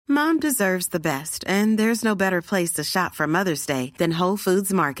Mom deserves the best, and there's no better place to shop for Mother's Day than Whole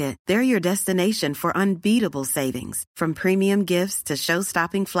Foods Market. They're your destination for unbeatable savings, from premium gifts to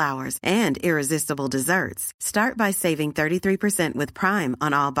show-stopping flowers and irresistible desserts. Start by saving 33% with Prime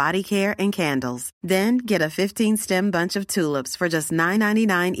on all body care and candles. Then get a 15-stem bunch of tulips for just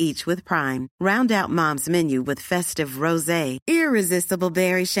 $9.99 each with Prime. Round out Mom's menu with festive rosé, irresistible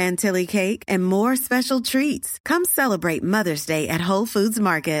berry chantilly cake, and more special treats. Come celebrate Mother's Day at Whole Foods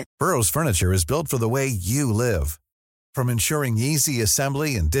Market. Burrow's furniture is built for the way you live. From ensuring easy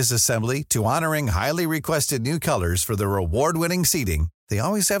assembly and disassembly to honoring highly requested new colors for their award-winning seating, they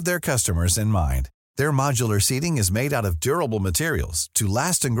always have their customers in mind. Their modular seating is made out of durable materials to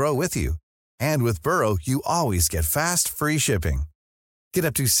last and grow with you. And with Burrow, you always get fast, free shipping. Get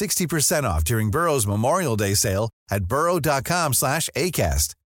up to 60% off during Burrow's Memorial Day sale at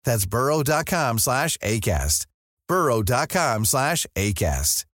burrow.com/ACAST. That's burrow.com/ACAST.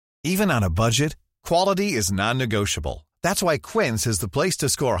 burrow.com/ACAST. Even on a budget, quality is non-negotiable. That's why Quince is the place to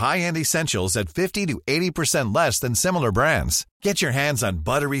score high-end essentials at 50 to 80% less than similar brands. Get your hands on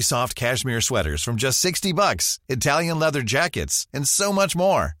buttery soft cashmere sweaters from just $60, Italian leather jackets, and so much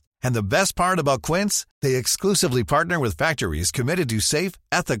more. And the best part about Quince, they exclusively partner with factories committed to safe,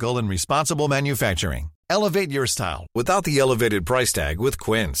 ethical, and responsible manufacturing. Elevate your style without the elevated price tag with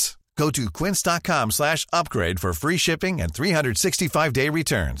Quince. Go to quince.com/upgrade for free shipping and 365-day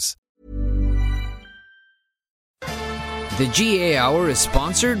returns. The GA Hour is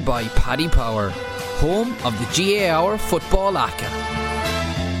sponsored by Paddy Power, home of the GA Hour Football Acca.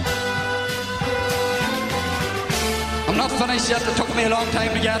 I'm not finished yet. It took me a long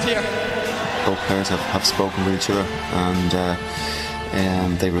time to get here. Both players have spoken with each other,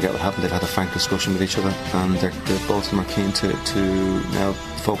 and they regret what happened. They've had a frank discussion with each other, and they're both of them are keen to now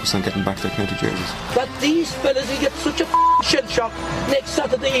focus on getting back their county jerseys. That these fellas will get such a shell shock next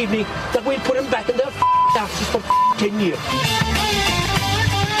Saturday evening that we'll put them back in their asses for 10 years.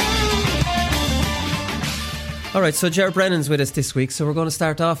 Alright, so Ger Brennan's with us this week, so we're going to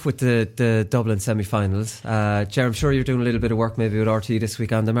start off with the Dublin semi-finals. Ger, I'm sure you're doing a little bit of work maybe with RT this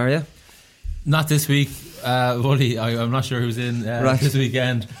weekend, are you? Not this week, Wooly. I'm not sure who's in this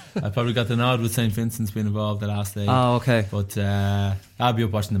weekend. I probably got the nod with St. Vincent's being involved the last day. Oh, okay. But I'll be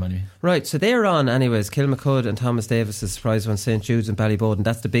up watching them anyway. Right, so they're on anyways. Kilmacud and Thomas Davis' surprise one, St. Jude's and Ballyboden.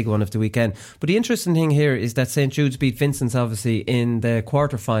 That's the big one of the weekend. But the interesting thing here is that St. Jude's beat Vincent's obviously in the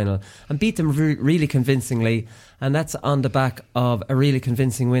quarter-final and beat them really convincingly, and that's on the back of a really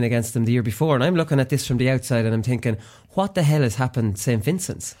convincing win against them the year before. And I'm looking at this from the outside and I'm thinking, what the hell has happened to St.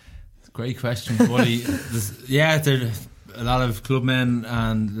 Vincent's? Great question, Wooly. There are a lot of clubmen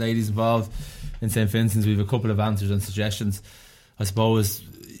and ladies involved in St. Vincent's. We have a couple of answers and suggestions. I suppose,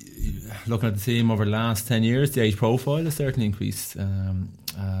 looking at the team over the last 10 years, the age profile has certainly increased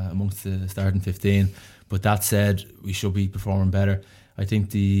amongst the starting 15. But that said, we should be performing better. I think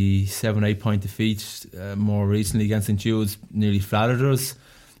the 7-8 point defeat more recently against St. Jude's nearly flattered us.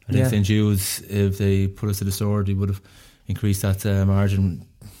 I think St. Jude's, if they put us to the sword, they would have increased that margin.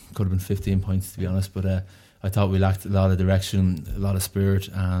 Could have been 15 points, to be honest, but I thought we lacked a lot of direction, a lot of spirit,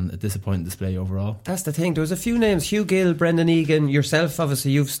 and a disappointing display overall. That's the thing. There was a few names: Hugh Gill, Brendan Egan, yourself.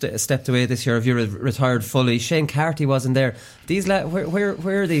 Obviously, you've stepped away this year. You're retired fully. Shane Carty wasn't there. These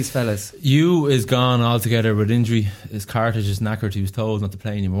where are these fellas? Hugh is gone altogether with injury. His cartilage is knackered. He was told not to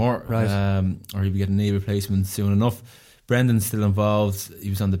play anymore, right? Or he'd be getting a knee replacement soon enough. Brendan's still involved. He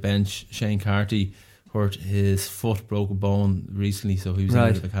was on the bench. Shane Carty hurt his foot, broke a bone recently, so he was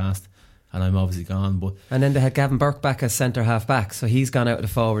out of the cast, and I'm obviously gone. And then they had Gavin Burke back as centre half back, so he's gone out of the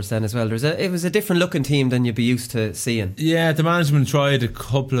forwards then as well. It was a different looking team than you'd be used to seeing. Yeah, the management tried a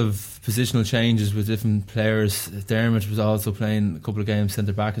couple of positional changes with different players. Dermot was also playing a couple of games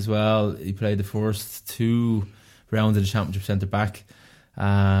centre back as well. He played the first 2 rounds of the championship centre back.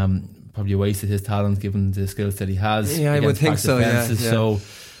 Probably wasted his talent given the skills that he has. Yeah, I would think so. Yeah.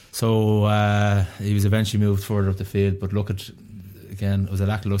 So he was eventually moved further up the field, but it was a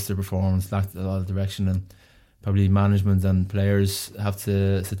lacklustre performance, lacked a lot of direction, and probably management and players have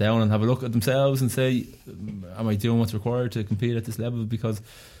to sit down and have a look at themselves and say, am I doing what's required to compete at this level? Because,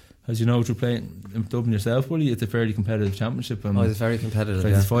 as you know, through playing in Dublin yourself, Willie, it's a fairly competitive championship. And it's very competitive.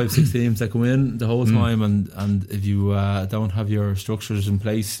 There's 5-6 teams that go in the whole time, and if you don't have your structures in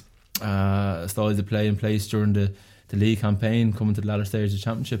place, styles of play in place during the league campaign, coming to the latter stage of the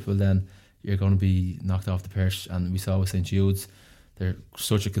championship, well then you're going to be knocked off the perch. And we saw with St. Jude's, they're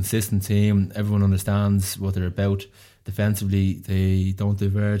such a consistent team. Everyone understands what they're about. Defensively, they don't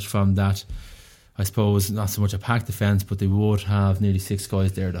diverge from that, I suppose not so much a packed defence, but they would have nearly 6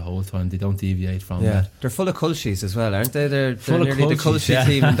 guys there the whole time. They don't deviate from that. They're full of culshies as well, aren't they? They're full nearly the culshie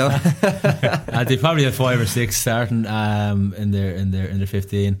team. They probably have 5 or 6 starting in their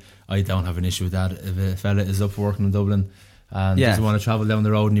 15. I don't have an issue with that. If a fella is up working in Dublin and doesn't want to travel down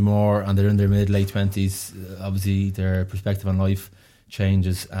the road anymore, and they're in their late 20s, obviously their perspective on life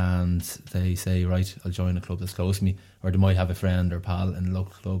changes, and they say, right, I'll join a club that's close to me, or they might have a friend or pal in a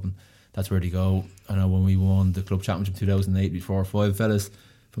local club, and that's where they go. I know when we won the club championship in 2008, before 5 fellas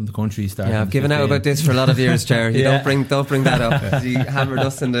from the country started. Yeah, I've given out about this for a lot of years, Ger. Don't bring that up. He hammered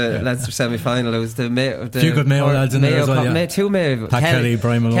us in the Leinster semi-final. It was the few good Mayo lads in there as well. Yeah. Two Mayo. Pat Kelly,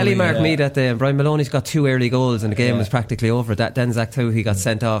 Brian Maloney. Kelly marked me that day, and Brian Maloney's got 2 early goals, and the game was practically over. Then Zach too, he got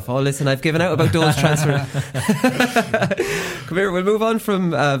sent off. Oh, listen, I've given out about those transfers. Come here, we'll move on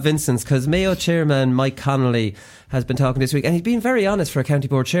from Vincent's, because Mayo chairman Mike Connolly has been talking this week, and he's been very honest for a county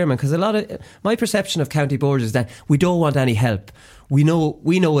board chairman, because a lot of my perception of county boards is that we don't want any help. We know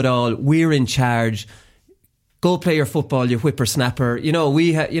it all. We're in charge. Go play your football, you whippersnapper.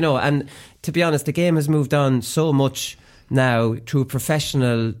 And to be honest, the game has moved on so much now to a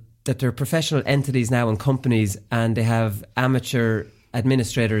professional, that they're professional entities now and companies, and they have amateur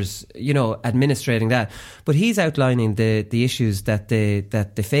administrators, administrating that. But he's outlining the issues that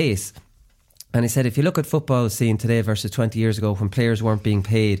they face. And he said, if you look at football scene today versus 20 years ago, when players weren't being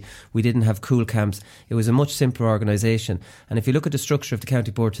paid, we didn't have cool camps, it was a much simpler organisation. And if you look at the structure of the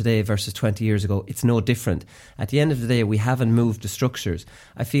county board today versus 20 years ago, it's no different. At the end of the day, we haven't moved the structures.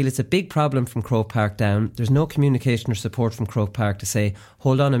 I feel it's a big problem from Croke Park down. There's no communication or support from Croke Park to say,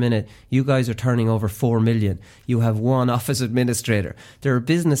 hold on a minute, you guys are turning over 4 million. You have one office administrator. There are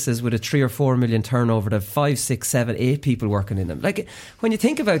businesses with a 3 or 4 million turnover that have 5, 6, 7, 8 people working in them. Like, when you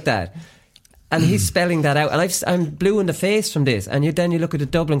think about that, and he's spelling that out, and I'm blue in the face from this. And then you look at the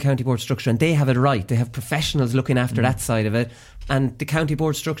Dublin County Board structure, and they have it right. They have professionals looking after that side of it, and the county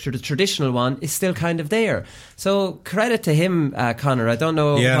board structure, the traditional one, is still kind of there. So credit to him, Conor. I don't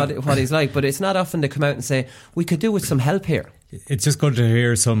know what he's like, but it's not often they come out and say, we could do with some help here. It's just good to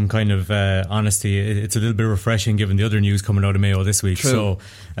hear some kind of honesty. It's a little bit refreshing given the other news coming out of Mayo this week. True.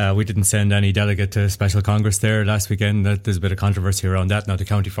 So we didn't send any delegate to Special Congress there last weekend. There's a bit of controversy around that. Now the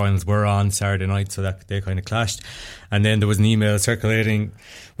county finals were on Saturday night, so that they kind of clashed. And then there was an email circulating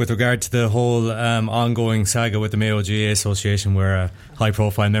with regard to the whole ongoing saga with the Mayo GA Association, where a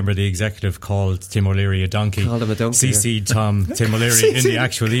high-profile member of the executive called Tim O'Leary a donkey. Called him a donkey. CC'd Tim O'Leary in the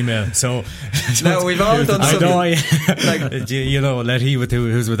actual email. So now we've all done something. Let he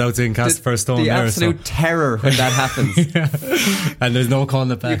who's without sin cast the first stone. The absolute terror when that happens. And there's no calling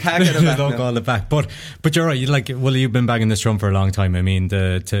it back. You can't get it back. There's no calling it back. But you're right. You've been banging this drum for a long time. I mean,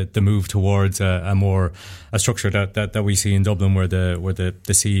 the move towards a structure that we see in Dublin, where the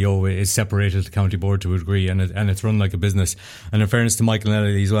CEO is separated the county board to a degree, and it's run like a business. And in fairness to Michael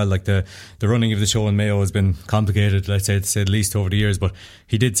Nelly as well, like the running of the show in Mayo has been complicated, let's say, to say the least, over the years. But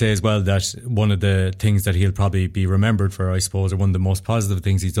he did say as well that one of the things that he'll probably be remembered for, I suppose, or one of the most positive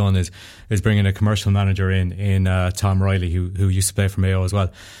things he's done is bringing a commercial manager in Tom Riley, who used to play for Mayo as well.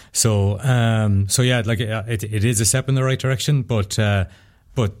 So yeah, it is a step in the right direction, but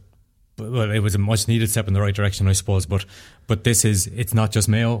it was a much needed step in the right direction, I suppose. But it's not just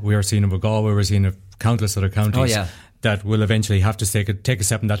Mayo. We are seeing it with Galway. We're seeing countless other counties that will eventually have to take a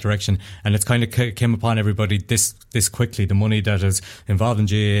step in that direction. And it's kind of came upon everybody this quickly. The money that is involved in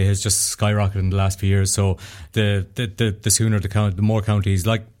GAA has just skyrocketed in the last few years. So the sooner the more counties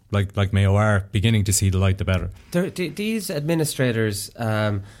like Mayo are beginning to see the light, the better. These administrators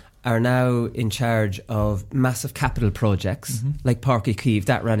are now in charge of massive capital projects, like Páirc Uí Chaoimh,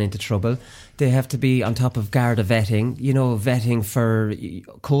 that ran into trouble. They have to be on top of Garda vetting, vetting for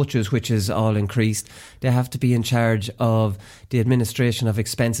coaches, which is all increased. They have to be in charge of the administration of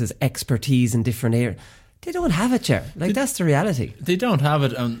expenses, expertise in different areas. They don't have it, Ger. That's the reality. They don't have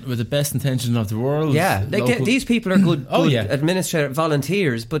it, with the best intention of the world. Yeah, these people are good administrator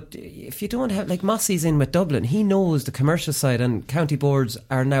volunteers, but if you don't have, Mossy's in with Dublin, he knows the commercial side, and county boards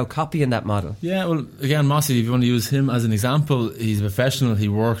are now copying that model. Yeah, well, again, Mossy, if you want to use him as an example, he's a professional. He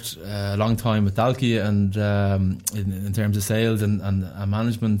worked a long time with Dalkey, and in terms of sales and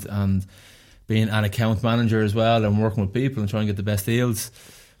management, and being an account manager as well, and working with people and trying to get the best deals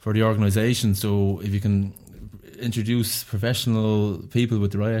for the organisation. So if you can introduce professional people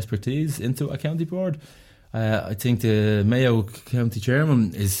with the right expertise into a county board, I think the Mayo County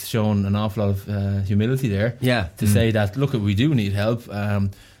Chairman is showing an awful lot of humility there. Yeah. To say that, look, we do need help.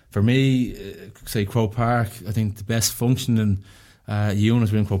 For me, say Croke Park, I think the best functioning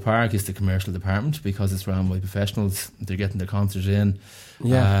unit within Croke Park is the commercial department, because it's run by professionals. They're getting the concerts in,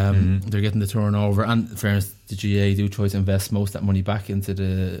 they're getting the turnover, and in fairness, the GA do try to invest most of that money back into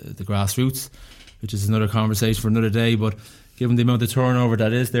the grassroots, which is another conversation for another day. But given the amount of turnover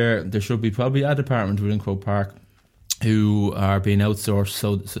that is there should be probably a department within Croke Park who are being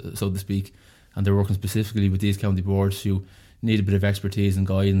outsourced, so to speak, and they're working specifically with these county boards who need a bit of expertise and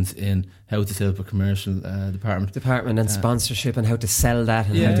guidance in how to set up a commercial department and sponsorship, and how to sell that,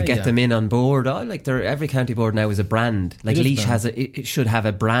 and how to get them in on board. Every county board now is a brand. Like Laois it should have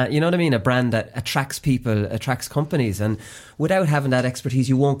a brand. You know what I mean? A brand that attracts people, attracts companies, and without having that expertise,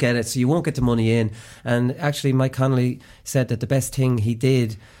 you won't get it. So you won't get the money in. And actually, Mike Connolly said that the best thing he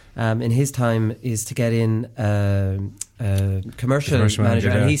did in his time is to get in commercial manager,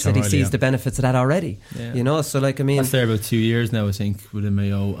 and he said he sees the benefits of that already. You know, so like, I mean, that's there about 2 years now, I think, within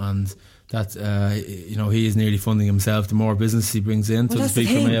Mayo, and that he is nearly funding himself. The more business he brings in, so to speak,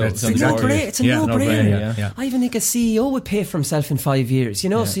 from Mayo, it's a no-brainer. I even think a CEO would pay for himself in 5 years. You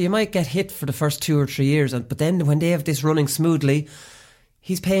know, so you might get hit for the first 2 or 3 years, but then when they have this running smoothly,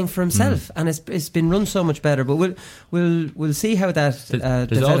 he's paying for himself, and it's been run so much better. But we'll see how that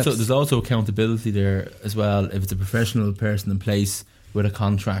develops. There's also accountability there as well. If it's a professional person in place with a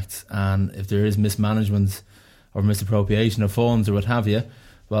contract, and if there is mismanagement or misappropriation of funds or what have you,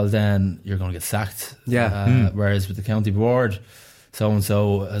 well, then you're going to get sacked. Whereas with the county board,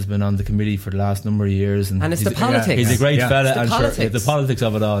 so-and-so has been on the committee for the last number of years, and it's the politics. He's a great fella, and the politics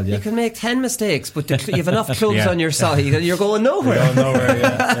of it all. Yeah. You can make 10 mistakes, but you have enough clubs on your side, and you're going nowhere.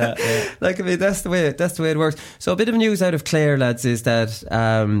 Like, I mean, that's the way it works. So a bit of news out of Clare, lads, is that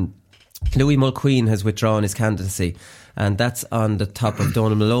Louis Mulqueen has withdrawn his candidacy, and that's on the top of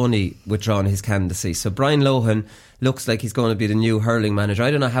Donal Maloney withdrawing his candidacy. So Brian Lohan looks like he's going to be the new hurling manager.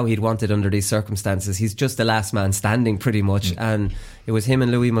 I don't know how he'd want it under these circumstances. He's just the last man standing, pretty much. And it was him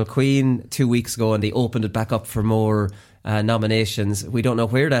and Louis Mulqueen 2 weeks ago, and they opened it back up for more nominations. We don't know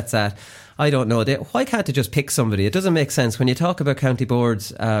where that's at. I don't know. Why can't they just pick somebody? It doesn't make sense. When you talk about county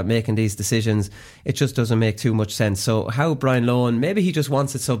boards making these decisions, it just doesn't make too much sense. So how Brian Lohan, maybe he just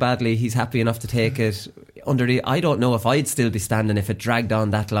wants it so badly, he's happy enough to take it under the... I don't know if I'd still be standing if it dragged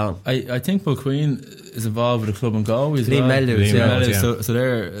on that long. I think Mulqueen is involved with a club in Galway as well. Meldews. So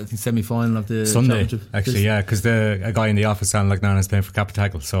they're, I think, semi-final of the Sunday, championship. Actually, because a guy in the office, Alan Lagnan, is playing for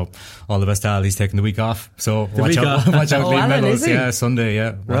Capitacle. So all the best, Al. He's taking the week off. So watch out, Liam Mellows. Yeah, Sunday.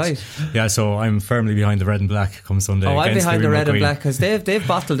 Yeah, right. Yeah, so I'm firmly behind the red and black come Sunday. Oh, I'm behind the red and black because they've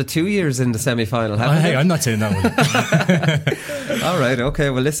bottled the 2 years in the semi-final. Hey, I'm not saying that one. All right, okay.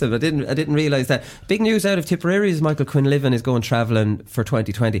 Well, listen, I didn't realise that. Big news out of Tipperary is Michael Quinlivan is going travelling for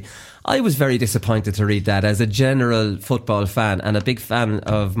 2020. I was very disappointed to read that as a general football fan and a big fan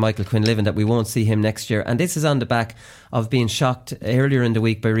of Michael Quinlivan, that we won't see him next year. And this is on the back of being shocked earlier in the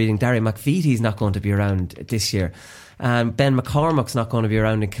week by reading Darry McVitie's not going to be around this year. Ben McCormack's not going to be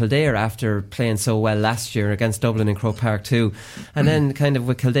around in Kildare after playing so well last year against Dublin in Croke Park too. And then kind of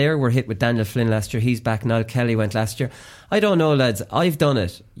with Kildare, we're hit with Daniel Flynn last year. He's back. Niall Kelly went last year. I don't know, lads. I've done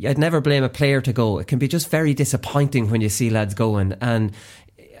it. I'd never blame a player to go. It can be just very disappointing when you see lads going. And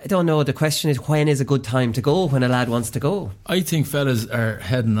I don't know. The question is, when is a good time to go when a lad wants to go? I think fellas are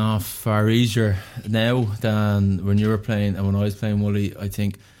heading off far easier now than when you were playing and when I was playing, Wooly. I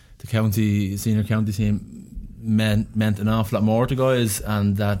think the senior county team meant an awful lot more to guys,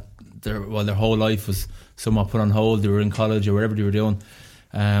 and that their whole life was somewhat put on hold. They were in college or wherever they were doing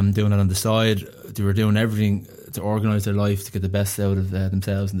it on the side. They were doing everything to organise their life to get the best out of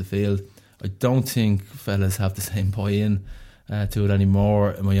themselves in the field. I don't think fellas have the same buy-in to it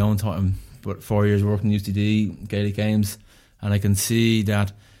anymore. In my own time, but 4 years working UCD Gaelic games, and I can see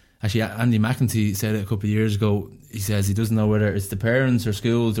that. Actually, Andy McEntee said it a couple of years ago. He says he doesn't know whether it's the parents or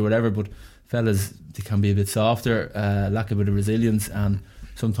schools or whatever, but fellas, they can be a bit softer, lack a bit of resilience, and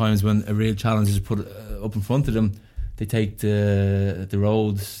sometimes when a real challenge is put up in front of them, they take the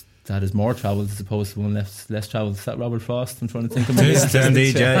roads that is more travelled as opposed to one less travelled. Is that Robert Frost? I'm trying to think of it.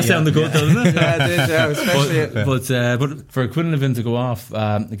 That sounded good, doesn't it? Yeah, it did. But for Quinlivan to go off,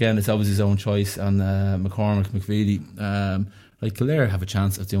 again, it's always his own choice, and McCormack, McVitie, like Kildare have a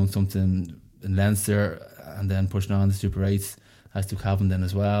chance of doing something in Leinster and then pushing on the Super 8s, as do Cavan then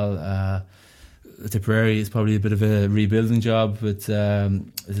as well. Tipperary is probably a bit of a rebuilding job with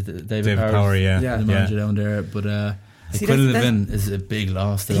is it David Power, the manager down there. But Quinlivan is a big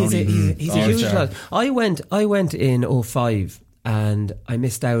loss. He's a huge loss. I went in 2005 and I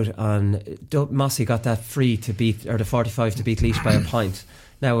missed out on Mossy got that free to beat, or the 45 to beat Laois by a point.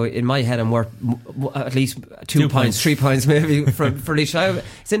 Now, in my head, I'm worth at least 2 points, 3 points maybe for Laois.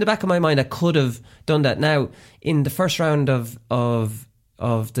 It's in the back of my mind I could have done that. Now, in the first round of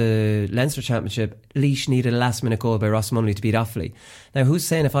the Leinster Championship, Laois needed a last minute goal by Ross Munley to beat Offaly. Now, who's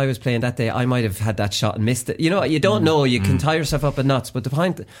saying if I was playing that day I might have had that shot and missed it? You know, you don't know, you can tie yourself up at knots, but the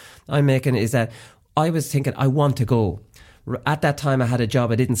point I'm making is that I was thinking I want to go. At that time I had a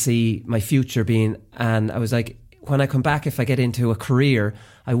job I didn't see my future being, and I was like, when I come back, if I get into a career,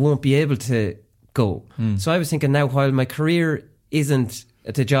 I won't be able to go. So I was thinking, now while my career isn't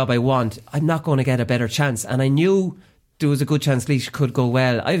the job I want, I'm not going to get a better chance. And I knew there was a good chance Laois could go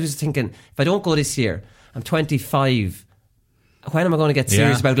well. I was thinking, if I don't go this year, I'm 25, when am I going to get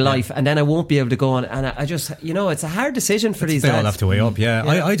serious about life? And then I won't be able to go on. And I just, you know, it's a hard decision for these They lads. all have to weigh up,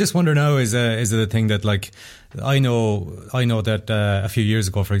 I just wonder now, is it a thing that, like, I know that a few years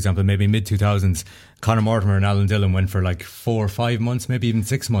ago, for example, maybe mid-2000s, Conor Mortimer and Alan Dillon went for like 4 or 5 months, maybe even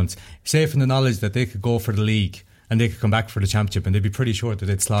 6 months, safe in the knowledge that they could go for the league and they could come back for the championship, and they'd be pretty sure that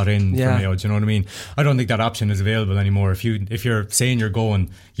they'd slot in for Mayo. Do you know what I mean? I don't think that option is available anymore. If you're saying you're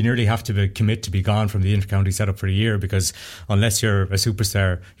going, you nearly have to commit to be gone from the inter-county setup for a year, because unless you're a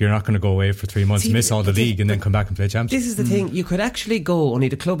superstar, you're not going to go away for 3 months, miss all the league and then come back and play championship. This is the thing, you could actually go, only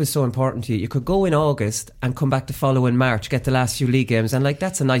the club is so important to you, you could go in August and come back the following March, get the last few league games, and like,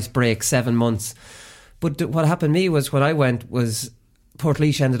 that's a nice break, 7 months. But what happened to me was, when I went, was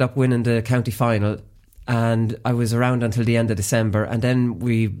Portlaoise ended up winning the county final, and I was around until the end of December, and then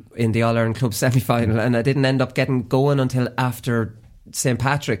we in the All-Ireland Club semi-final, and I didn't end up getting going until after St.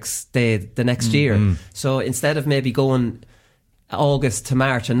 Patrick's Day the next year. So instead of maybe going August to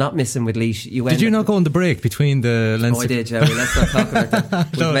March and not missing with Laois, Did you not go on the break between the Leinster? Oh, I did, yeah. Let's not talk about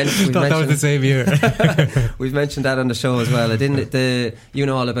that. That was the same year. We've mentioned that on the show as well. I didn't. You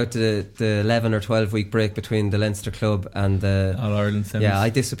know all about the 11 or 12 week break between the Leinster club and the All Ireland semis. Yeah, I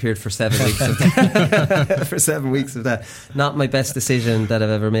disappeared for 7 weeks of that. For 7 weeks of that. Not my best decision that I've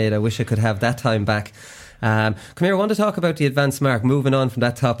ever made. I wish I could have that time back. Come here, I want to talk about the advance mark. Moving on from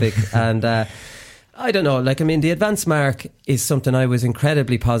that topic, and I don't know, like, I mean, the advance mark is something I was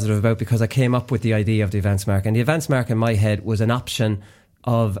incredibly positive about, because I came up with the idea of the advance mark, and the advance mark in my head was an option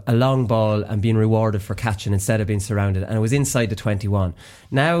of a long ball and being rewarded for catching instead of being surrounded, and it was inside the 21.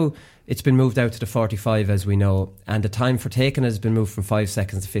 Now it's been moved out to the 45, as we know, and the time for taking it has been moved from 5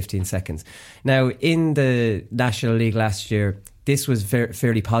 seconds to 15 seconds. Now, in the National League last year, this was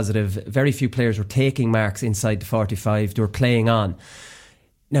fairly positive. Very few players were taking marks inside the 45. They were playing on.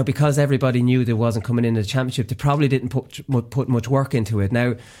 Now, because everybody knew they wasn't coming into the championship, they probably didn't put much work into it.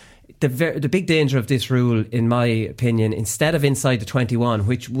 Now, the big danger of this rule, in my opinion, instead of inside the 21,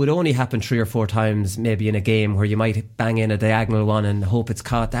 which would only happen 3 or 4 times maybe in a game, where you might bang in a diagonal one and hope it's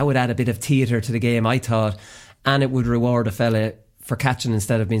caught, that would add a bit of theatre to the game, I thought, and it would reward a fella for catching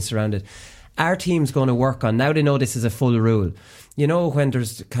instead of being surrounded. Our team's going to work on, now they know this is a full rule, you know, when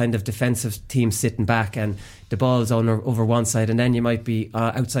there's kind of defensive teams sitting back and the ball's on over one side, and then you might be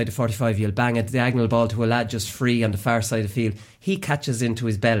outside the 45, you'll bang a diagonal ball to a lad just free on the far side of the field, he catches into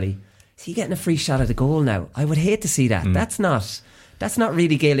his belly, is he getting a free shot at the goal now? I would hate to see that. That's not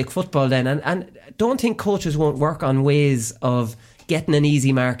really Gaelic football then, and don't think coaches won't work on ways of getting an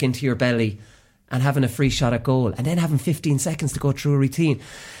easy mark into your belly and having a free shot at goal, and then having 15 seconds to go through a routine.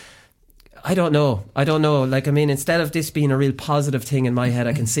 I don't know. Like, I mean, instead of this being a real positive thing in my head,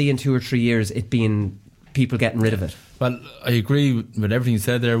 I can see in 2 or 3 years it being people getting rid of it. Well, I agree with everything you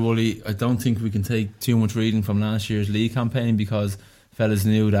said there, Wooly. I don't think we can take too much reading from last year's league campaign, because fellas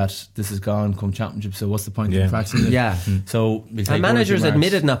knew that this is gone come championship, so what's the point of practicing it? Yeah. So and managers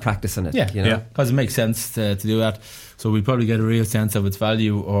admitted not practicing it. Yeah, you know? because it makes sense to do that. So we probably get a real sense of its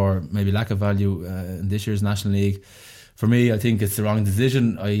value, or maybe lack of value, in this year's National League. For me, I think it's the wrong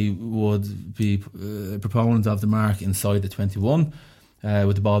decision. I would be a proponent of the mark inside the 21,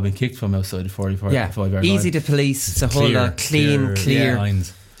 with the ball being kicked from outside the 45 yard line. Easy to police. It's a whole lot clear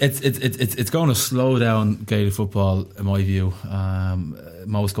lines. It's going to slow down Gaelic football, in my view.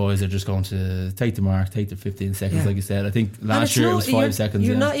 Most guys are just going to take the mark, take the 15 seconds, like you said. I think last year it was 5 seconds.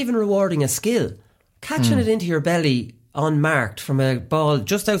 You're not even rewarding a skill. Catching it into your belly unmarked from a ball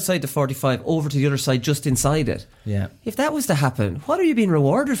just outside the 45 over to the other side, just inside it. Yeah. If that was to happen, what are you being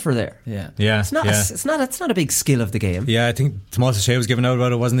rewarded for there? Yeah. It's not a big skill of the game. Yeah, I think Tomás O'Shea was giving out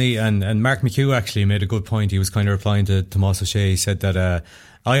about it, wasn't he? And Mark McHugh actually made a good point. He was kind of replying to Tomás O'Shea. He said that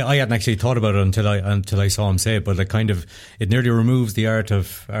I hadn't actually thought about it until I saw him say it, but it nearly removes the art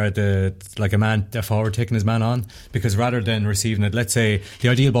of a forward taking his man on, because rather than receiving it, let's say the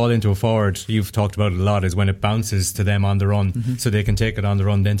ideal ball into a forward, you've talked about it a lot, is when it bounces to them on the run, so they can take it on the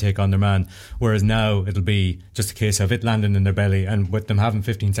run, then take on their man. Whereas now it'll be just a case of it landing in their belly, and with them having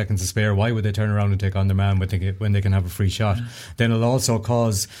 15 seconds to spare, why would they turn around and take on their man when they can have a free shot? Then it'll also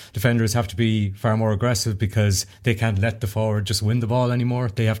cause defenders have to be far more aggressive, because they can't let the forward just win the ball anymore.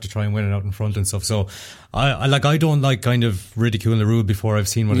 They have to try and win it out in front and stuff. So I don't like kind of ridiculing the rule before I've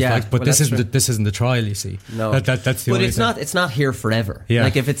seen what it's like. But this isn't the trial, you see. No, that's the. But only it's not here forever. Yeah.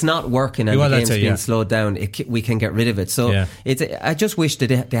 Like if it's not working and the game's being slowed down, we can get rid of it. So I just wish that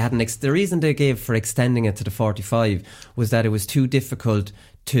they hadn't. The reason they gave for extending it to the 45 was that it was too difficult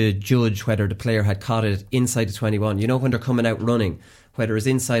to judge whether the player had caught it inside the 21. You know, when they're coming out running, whether it's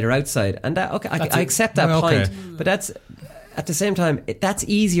inside or outside. And I accept that point, but that's. At the same time, that's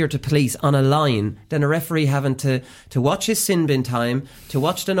easier to police on a line than a referee having to watch his sin bin time, to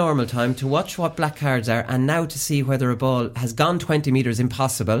watch the normal time, to watch what black cards are, and now to see whether a ball has gone 20 metres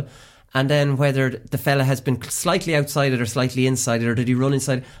impossible, and then whether the fella has been slightly outside it or slightly inside it, or did he run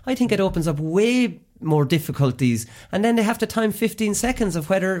inside. I think it opens up way more difficulties, and then they have to time 15 seconds of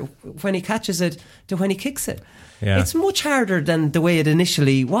whether when he catches it to when he kicks it. Yeah. It's much harder than the way it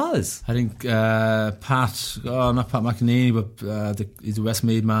initially was. I think not Pat McEnany, but he's a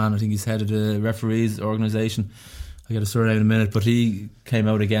Westmeath man. I think he's head of the referees organisation. I get a surname in a minute, but he came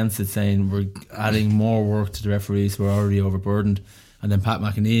out against it, saying we're adding more work to the referees who are already overburdened. And then Pat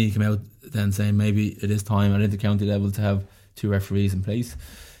McEnany came out then saying maybe it is time at inter-county level to have 2 referees in place.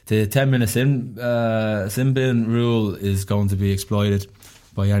 The 10-minute sin bin rule is going to be exploited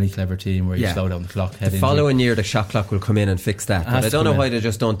by any clever team where you slow down the clock. The following year the shot clock will come in and fix that, but I don't know why they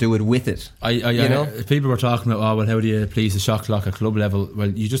just don't do it with it. People were talking about how do you police the shot clock at club level? Well,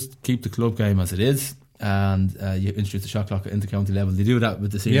 you just keep the club game as it is, and you introduce the shot clock at inter-county level. They do that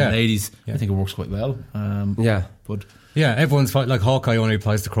with the senior ladies. I think it works quite well. But everyone's like Hawkeye only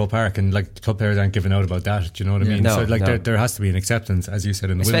applies to Croke Park, and like club players aren't giving out about that. Do you know what I mean? There has to be an acceptance, as you said,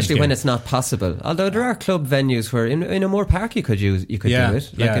 in the especially when game. it's not possible. Although there are club venues where in a Moore Park you could do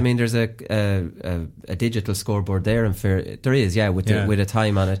it. I mean, there's a digital scoreboard there, and there is with a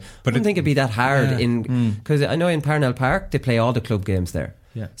time on it. But I don't think it'd be that hard because I know in Parnell Park they play all the club games there.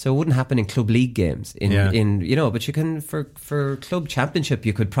 Yeah. So it wouldn't happen in club league games but you can for club championship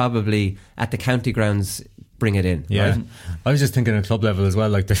you could probably at the county grounds bring it in. Yeah, right? I was just thinking at club level as well.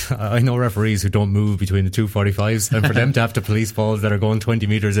 Like I know referees who don't move between the 245s, and for them to have to police balls that are going 20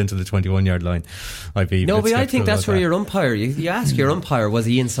 metres into the 21-yard line, I'd be. No, but I think that's where your umpire. You ask your umpire, was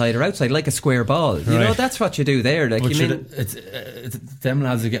he inside or outside, like a square ball. You know, that's what you do there. Like, it's them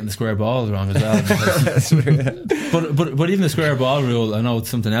lads are getting the square ball wrong as well. but even the square ball rule, I know it's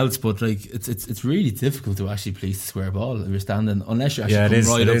something else, but like it's really difficult to actually police the square ball if you're standing, unless you actually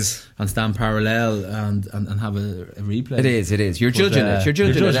come right up and stand parallel and have a replay. It is. You're judging it. You're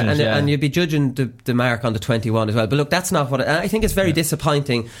judging it, and you'd be judging the mark on the 21 as well. But look, that's not what I think. It's very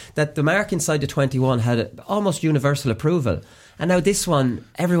disappointing that the mark inside the 21 had almost universal approval, and now this one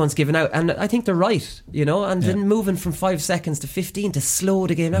everyone's given out, and I think they're right. You know, and then moving from 5 seconds to 15 to slow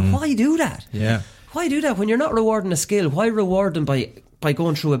the game. Now, why do that? Yeah, why do that when you're not rewarding a skill? Why reward them by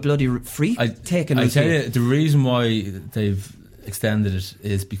going through a bloody free taking? I tell you, the reason why they've extended it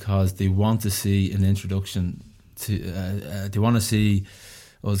is because they want to see an introduction to they want to see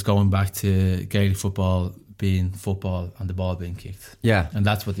us going back to Gaelic football being football and the ball being kicked, and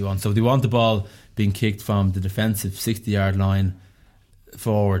that's what they want. So they want the ball being kicked from the defensive 60-yard line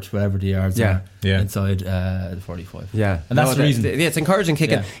forward, whatever the yards are, inside the 45. And that's the reason. It's encouraging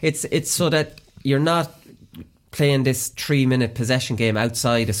kicking. It's so that you're not playing this 3-minute possession game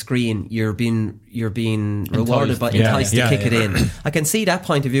outside a screen. You're being rewarded by enticed to kick it in. I can see that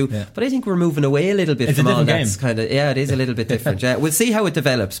point of view, but I think we're moving away a little bit from all that kind of. It is a little bit different. We'll see how it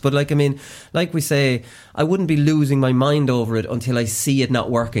develops, but like we say, I wouldn't be losing my mind over it until I see it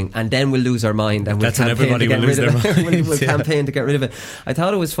not working, and then we'll lose our mind, and we'll campaign to get rid of it. We'll campaign to get rid of it. I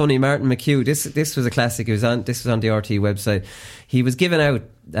thought it was funny. Martin McHugh. This was a classic. This was on the RT website. He was giving out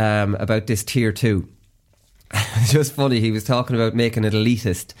about this tier 2. It's just funny. He was talking about making it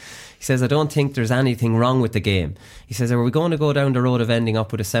elitist. He says, I don't think there's anything wrong with the game. He says, are we going to go down the road of ending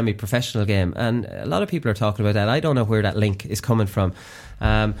up with a semi-professional game? And a lot of people are talking about that. I don't know where that link is coming from.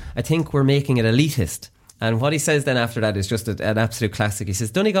 I think we're making it elitist. And what he says then after that is just an absolute classic. He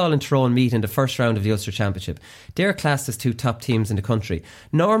says, Donegal and Tyrone meet in the first round of the Ulster Championship. They're classed as two top teams in the country.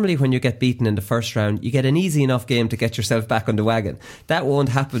 Normally when you get beaten in the first round, you get an easy enough game to get yourself back on the wagon. That won't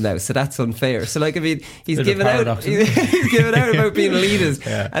happen now, so that's unfair. So like, I mean, he's giving out about being elitist.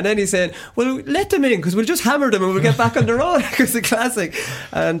 Yeah. And then he's saying, well, let them in because we'll just hammer them and we'll get back on their own. It's a classic.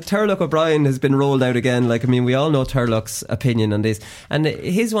 And Turlough O'Brien has been rolled out again. Like, I mean, we all know Turlough's opinion on this. And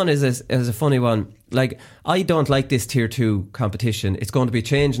his one is a funny one. Like, I don't like this Tier 2 competition. It's going to be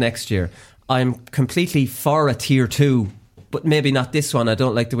changed next year. I'm completely for a Tier 2, but maybe not this one. I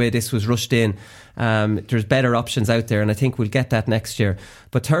don't like the way this was rushed in. There's better options out there, and I think we'll get that next year.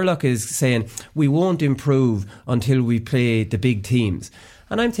 But Turlough is saying we won't improve until we play the big teams.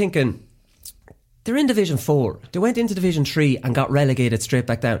 And I'm thinking, they're in Division 4. They went into Division 3 and got relegated straight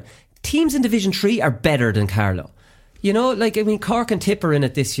back down. Teams in Division 3 are better than Carlow. You know, like, I mean, Cork and Tip are in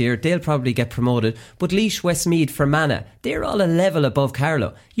it this year. They'll probably get promoted. But Laois, Westmeath, Fermanagh, they're all a level above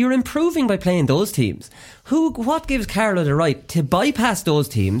Carlow. You're improving by playing those teams. What gives Carlow the right to bypass those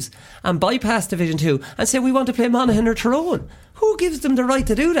teams and bypass Division 2 and say we want to play Monaghan or Tyrone? Who gives them the right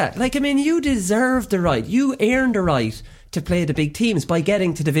to do that? Like, I mean, you deserve the right. You earn the right to play the big teams by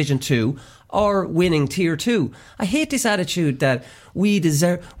getting to Division 2 or winning Tier 2. I hate this attitude that we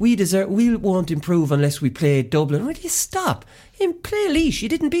won't improve unless we play Dublin. Will you stop? Play Laois. You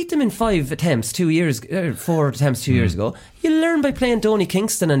didn't beat them in 4 attempts 2 years ago. You learn by playing Donny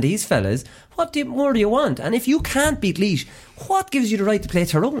Kingston and these fellas. What more do you want? And if you can't beat Laois, what gives you the right to play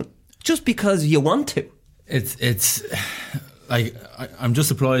Tyrone? Just because you want to. It's like, I'm just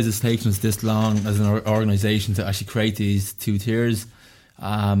surprised it's taken us this long as an organisation to actually create these two tiers.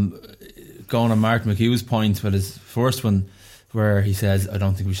 Going on Mark McHugh's point with his first one, where he says, I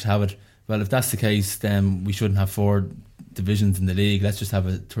don't think we should have it. Well, if that's the case, then we shouldn't have 4 divisions in the league. Let's just have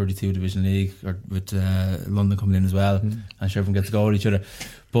a 32 division league, or with London coming in as well, and sure everyone gets to go at each other.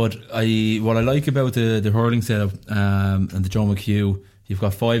 But what I like about the hurling setup and the Joe McHugh, you've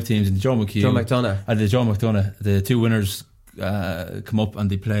got 5 teams in the Joe McDonagh. The 2 winners come up and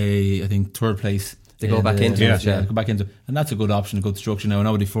they play, I think, 3rd place. They go back into it. Yeah, go back into it. And that's a good option, a good structure. Now,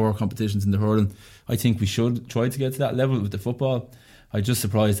 nobody 4 competitions in the hurling. I think we should try to get to that level with the football. I'm just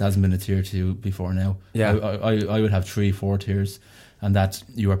surprised it hasn't been a Tier 2 before now. Yeah. I would have 3-4 tiers, and that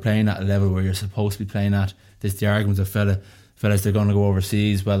you are playing at a level where you're supposed to be playing at. There's the argument of fellas they're going to go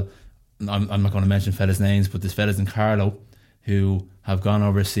overseas. Well, I'm not going to mention fellas' names, but there's fellas in Carlow who have gone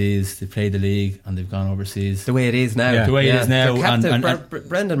overseas. They played the league and they've gone overseas. The way it is now. Yeah. The way it is now. And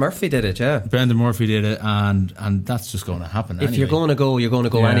Brendan Murphy did it, yeah. Brendan Murphy did it, and that's just going to happen anyway. If you're going to go, you're going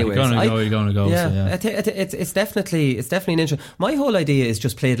to go anyway. You're going to go. Yeah, so, yeah. It's definitely an interest. My whole idea is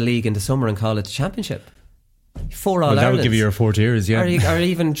just play the league in the summer and call it the Championship. 4 All-Irelands. That would give you your 4 tiers, yeah. Or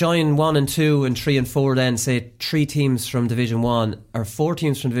even join 1 and 2 and 3 and 4, then say 3 teams from Division 1 or 4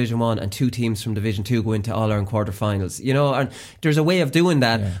 teams from Division 1 and 2 teams from Division 2 go into All-Ireland quarterfinals. You know, and there's a way of doing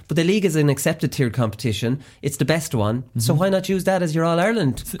that, but the league is an accepted tiered competition. It's the best one, so why not use that as your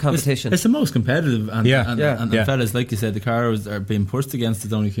All-Ireland competition? It's the most competitive, and fellas, like you said, the Carrows are being pushed against the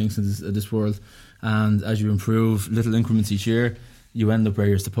Donny Kingstons of this world, and as you improve little increments each year, you end up where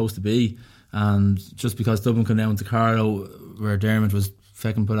you're supposed to be. And just because Dublin come down to Carlow, where Dermot was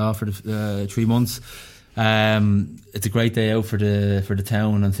fucking put off for the 3 months, it's a great day out for the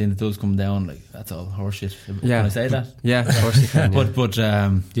town, and seeing it does come down, like, that's all horseshit. Can I say that? Yeah, of course you can. But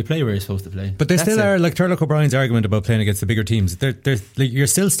you play where you're supposed to play. But they still are, like Turlough O'Brien's argument about playing against the bigger teams. You're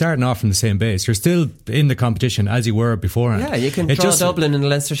still starting off from the same base. You're still in the competition as you were beforehand. Yeah, you can draw Dublin in the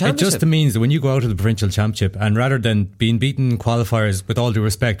Leinster Championship. It just means that when you go out of the provincial championship, and rather than being beaten qualifiers, with all due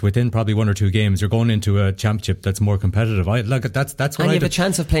respect, within probably 1 or 2 games, you're going into a championship that's more competitive. That's what and you have a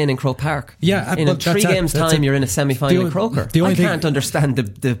chance of playing in Croke Park. Yeah, in 3 games time, you're in a semi-final in Croker. I can't understand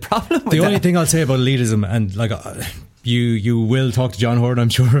the problem with the only thing I'll say about elitism, and like you will talk to John Horde, I'm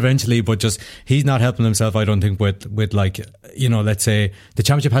sure, eventually, but just he's not helping himself, I don't think, with like, you know, let's say the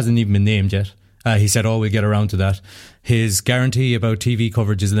championship hasn't even been named yet. He said, we'll get around to that. His guarantee about TV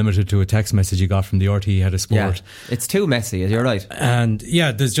coverage is limited to a text message he got from the RT Head of Sport. Yeah, it's too messy, you're right. And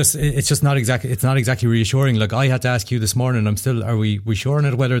yeah, it's just not exactly reassuring. Like, I had to ask you this morning, are we sure on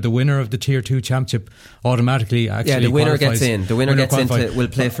it whether the winner of the Tier 2 championship automatically actually the winner qualifies? gets in. The winner gets into will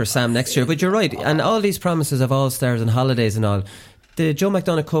play for Sam next year. But you're right, and all these promises of All-Stars and holidays and all. The Joe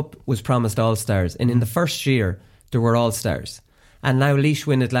McDonagh Cup was promised All-Stars, and in the first year there were All-Stars. And now Laois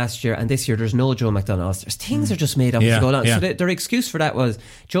win it last year, and this year there's no Joe McDonagh All-Stars. Things are just made up as you go along. So their excuse for that was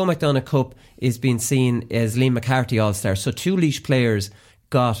Joe McDonagh Cup is being seen as Liam McCarthy All-Stars. So 2 Laois players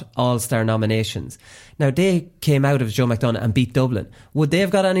got All-Star nominations. Now, they came out of Joe McDonagh and beat Dublin. Would they have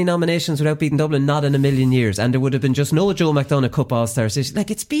got any nominations without beating Dublin? Not in a million years. And there would have been just no Joe McDonagh Cup All-Stars.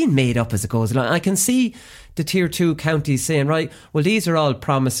 Like, it's being made up as it goes along. I can see the Tier 2 counties saying, right, well, these are all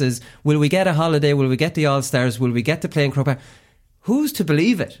promises. Will we get a holiday? Will we get the All-Stars? Will we get to play in Croke Park? Who's to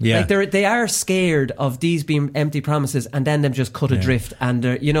believe it? Yeah. Like they are scared of these being empty promises and then them just cut adrift and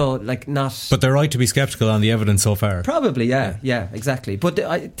they're, you know, like not... But they're right to be sceptical on the evidence so far. Probably, yeah, exactly.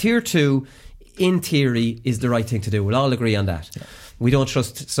 But Tier 2, in theory, is the right thing to do. We'll all agree on that. Yeah. We don't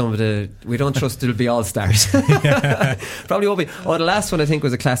trust it'll be All-Stars. Probably won't be. Oh, the last one I think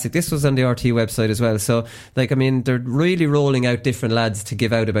was a classic. This was on the RT website as well. So, like, I mean, they're really rolling out different lads to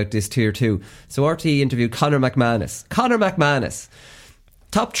give out about this Tier 2. So RT interviewed Conor McManus.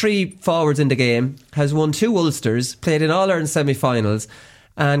 Top 3 forwards in the game, has won 2 Ulsters, played in All-Ireland semi-finals,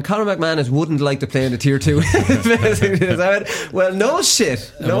 and Conor McManus wouldn't like to play in the Tier 2. Well, no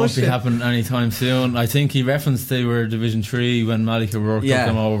shit. It won't be happening anytime soon. I think he referenced they were Division 3 when Malik O'Rourke took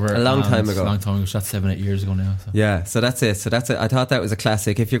them over. A long time ago. That's 7-8 years ago now. So. Yeah, so that's it. I thought that was a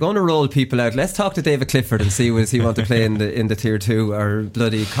classic. If you're going to roll people out, let's talk to David Clifford and see does he want to play in the Tier 2 or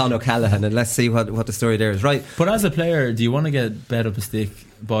bloody Con O'Callaghan, and let's see what the story there is. Right. But as a player, do you want to get bet up a stick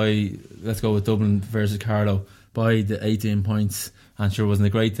by, let's go with Dublin versus Carlow, by the 18 points? And sure, wasn't a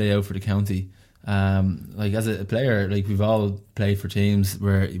great day out for the county. Like, as a player, like, we've all played for teams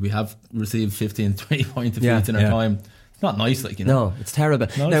where we have received 15, 20 point defeats in our time. It's not nice, like, you know. No, it's terrible.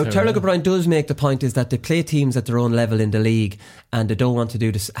 Now, Turlough O'Brien does make the point is that they play teams at their own level in the league and they don't want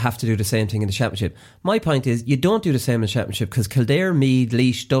to have to do the same thing in the championship. My point is, you don't do the same in the championship because Kildare, Meath,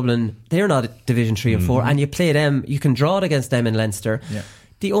 Laois, Dublin, they're not Division 3 and 4, and you play them, you can draw it against them in Leinster. Yeah.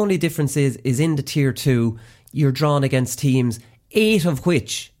 The only difference is in the Tier 2, you're drawn against teams, 8 of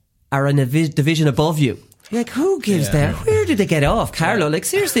which are in a division above you. Like, who gives that? Where did they get off, Carlo? Like,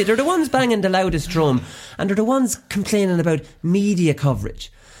 seriously, they're the ones banging the loudest drum and they're the ones complaining about media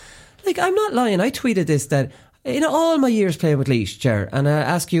coverage. Like, I'm not lying. I tweeted this, that in all my years playing with Laois, Ger, and I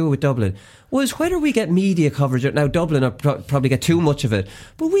ask you with Dublin, was whether we get media coverage. Now, Dublin probably get too much of it,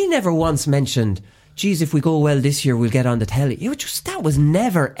 but we never once mentioned, geez, if we go well this year, we'll get on the telly. That was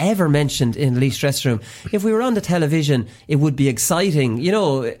never, ever mentioned in the Laois dressing room. If we were on the television, it would be exciting. You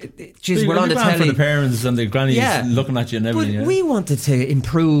know, geez, we're on the telly. For the parents and the grannies looking at you and everything. But we wanted to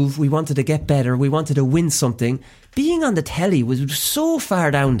improve. We wanted to get better. We wanted to win something. Being on the telly was so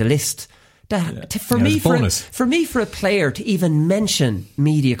far down the list that for me, for a player to even mention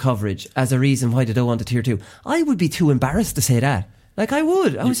media coverage as a reason why they don't want to Tier 2, I would be too embarrassed to say that. Like, I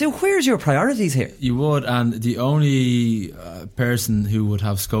would say, where's your priorities here? You would, and the only person who would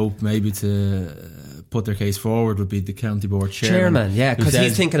have scope maybe to put their case forward would be the county board chairman. Yeah, because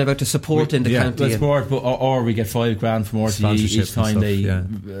he's thinking about the support in the county. The support, or we get $5,000 from RTE each time they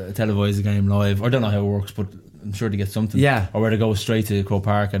televise the game live. I don't know how it works, but I'm sure they get something. Yeah. Or where they go straight to Croke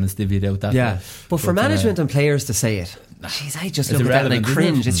Park and it's divvied out that way. But for management and players to say it, jeez, I just look at that and I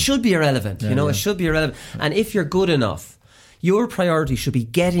cringe. It should be irrelevant. It should be irrelevant. And if you're good enough, your priority should be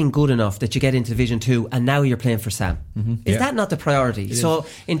getting good enough that you get into Division 2 and now you're playing for Sam. Is that not the priority? So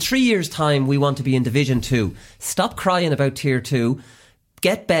in 3 years' time, we want to be in Division 2. Stop crying about Tier 2.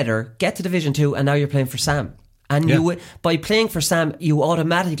 Get better. Get to Division 2 and now you're playing for Sam. And by playing for Sam, you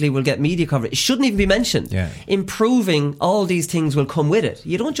automatically will get media coverage. It shouldn't even be mentioned. Improving, all these things will come with it.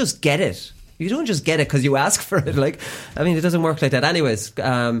 You don't just get it. You don't just get it because you ask for it. Like, I mean, it doesn't work like that. Anyways,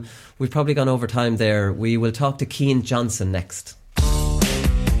 we've probably gone over time there. We will talk to Cian Johnson next. You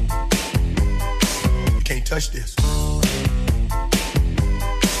can't touch this.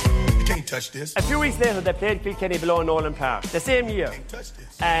 You can't touch this. A few weeks later, they played Kilkenny below Nolan Park. The same year.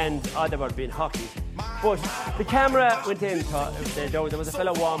 And they were being hockey. But the camera went in. There was a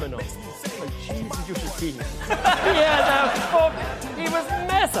fellow warming up. Oh, Jesus, you should see him. He was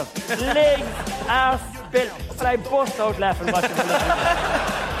massive. Legs, arse, built. But I bust out laughing watching him.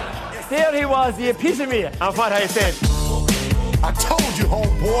 There he was, the epitome of what I said. I told you,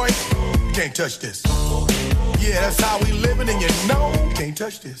 homeboy, you can't touch this. Yeah, that's how we living, and you know you can't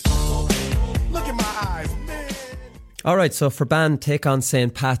touch this. Look at my eyes, man. Alright, so Forban take on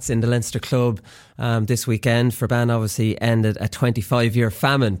St. Pat's in the Leinster Club this weekend. Forban obviously ended a 25-year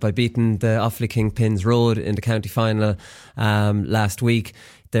famine by beating the Offaly Kingpins Road in the county final last week.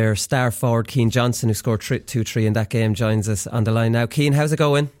 Their star forward Cian Johnson, who scored 2-3 in that game, joins us on the line now. Cian, how's it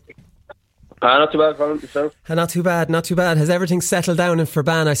going? Not too bad, Colin. Yourself? Not too bad. Has everything settled down in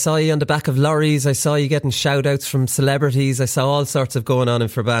Forban? I saw you on the back of lorries. I saw you getting shout-outs from celebrities. I saw all sorts of going on in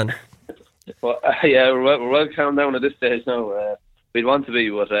Forban. Well, we're well calmed down at this stage now. We'd want to be,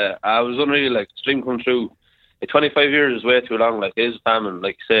 but I was unreal. Like, stream come through like 25 years is way too long. Like, it is famine,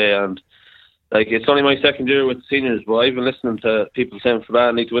 like you say, and like it's only my second year with the seniors, but I've been listening to people saying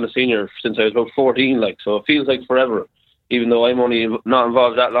Fermanagh need to win a senior since I was about 14. Like, so it feels like forever, even though I'm only not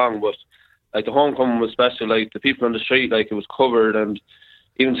involved that long. But like the homecoming was special. Like the people on the street, like it was covered, and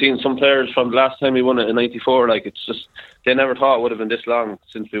even seeing some players from the last time we won it in '94, like it's just they never thought it would have been this long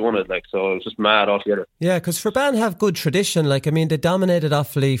since we won it. Like, so it was just mad altogether. Yeah, because Fermanagh have good tradition. Like, I mean, they dominated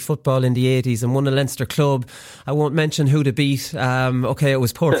Offaly football in the 80s and won a Leinster club. I won't mention who they beat. Okay, it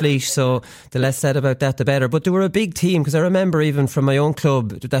was Portlaoise, so the less said about that, the better. But they were a big team, because I remember even from my own club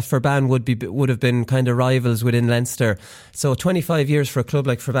that Fermanagh would have been kind of rivals within Leinster. So 25 years for a club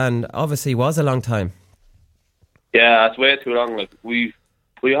like Fermanagh obviously was a long time. Yeah, it's way too long. Like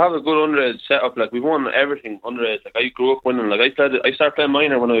we have a good underage setup. Like, we've won everything underage. Like, I grew up winning. Like, I started playing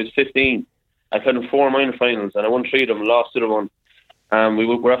minor when I was 15. I played in 4 minor finals, and I won 3 of them and lost the other one.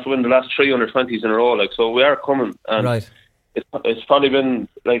 We're after winning the last 3 under-20s in a row. Like, so we are coming. And right. It's probably been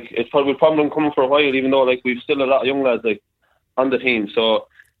like we've probably been coming for a while, even though like we've still a lot of young lads like on the team. So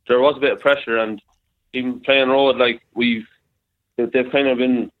there was a bit of pressure, and even playing road, like they've kind of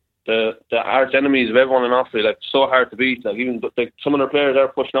been the arch enemies of everyone in Offaly, like so hard to beat. Like, even like some of their players are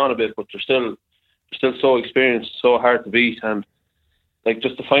pushing on a bit, but they're still so experienced, so hard to beat, and like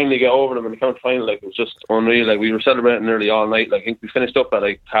just to finally get over them in the county final, like it was just unreal. Like, we were celebrating nearly all night. Like, I think we finished up at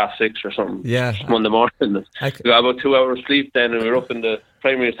like 6:30 or something. Yeah, Monday morning. We got about 2 hours sleep then, and we were up in the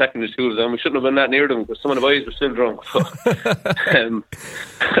primary and secondary schools, and we shouldn't have been that near them because some of the boys were still drunk. So,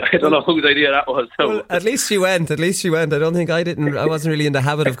 I don't know whose idea that was. So. Well, at least you went. I don't think I wasn't really in the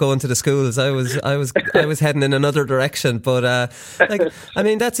habit of going to the schools. I was heading in another direction. But like, I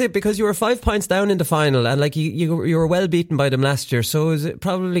mean, that's it, because you were 5 points down in the final, and like you were well beaten by them last year. So is it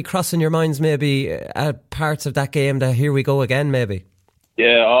probably crossing your minds maybe at parts of that game that here we go again, maybe?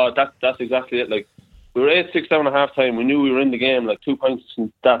 Yeah, that's exactly it. Like, we were 8-6 down at half time. We knew we were in the game, like 2 points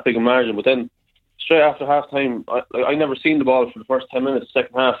in that big a margin. But then straight after half time, I never seen the ball for the first 10 minutes,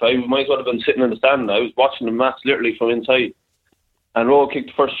 second half. I might as well have been sitting in the stand. I was watching the match literally from inside. And Rowe kicked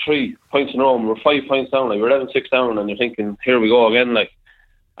the first 3 points in a row. We were 5 points down. Like, we were 11-6 down, and you're thinking, here we go again. Like,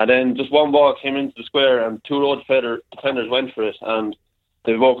 and then just one ball came into the square, and 2 road defenders went for it, and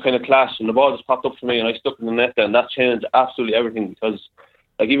they both kind of clashed, and the ball just popped up for me, and I stuck in the net. And that changed absolutely everything, because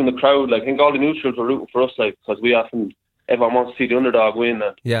like even the crowd, like I think all the neutrals were rooting for us, like, because everyone wants to see the underdog win,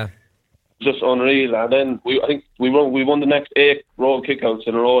 and yeah, just unreal. And then I think we won the next 8 road kickouts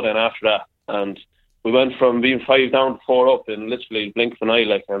in a row then after that, and we went from being 5 down to 4 up in literally blink of an eye,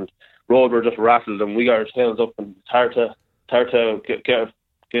 like, and road were just rattled, and we got our tails up, and it's hard to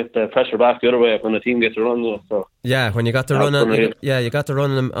get the pressure back the other way when the team gets a run. So yeah, when you got the run on, you got the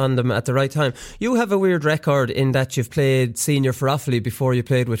run on them at the right time. You have a weird record in that you've played senior for Offaly before you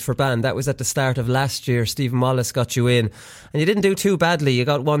played with Fermanagh. That was at the start of last year. Stephen Wallace got you in, and you didn't do too badly. You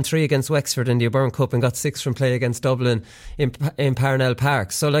got 1-3 against Wexford in the O'Byrne Cup, and got 6 from play against Dublin in Parnell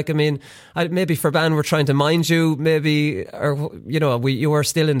Park. So like, I mean, maybe Fermanagh were trying to mind you, maybe, or you were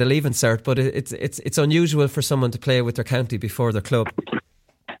still in the leaving cert, but it's unusual for someone to play with their county before their club.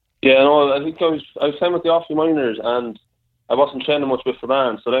 Yeah, no, I think I was playing with the Offaly minors, and I wasn't training much with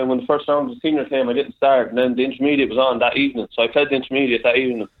Fermanagh. So then when the first round of the senior came, I didn't start, and then the intermediate was on that evening. So I played the intermediate that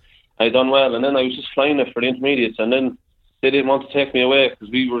evening. I done well, and then I was just flying it for the intermediates, and then they didn't want to take me away because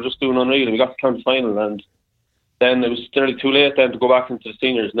we were just doing unreal, and we got to the county final, and then it was nearly too late then to go back into the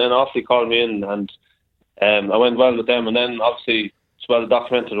seniors. And then Offaly called me in, and I went well with them, and then obviously it's well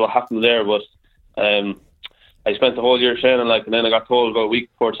documented what happened there, but I spent the whole year training, like, and then I got told about a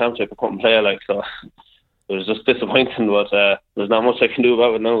week before championship I couldn't play, like, so it was just disappointing, but there's not much I can do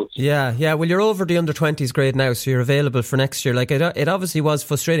about it now. Yeah. Well, you're over the under-20s grade now, so you're available for next year. Like, it obviously was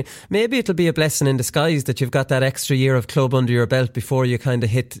frustrating. Maybe it'll be a blessing in disguise that you've got that extra year of club under your belt before you kind of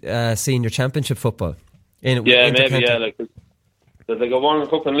hit senior championship football. Maybe, yeah. Like a World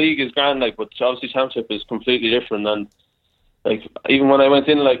Cup and League is grand, like, but obviously championship is completely different. And like, even when I went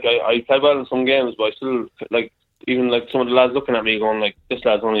in, like, I played well in some games, but I still, like, even like some of the lads looking at me going like, this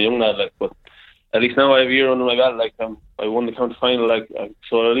lad's only a young lad, like, but at least now I have a year under my belt, like, I won the county final, like,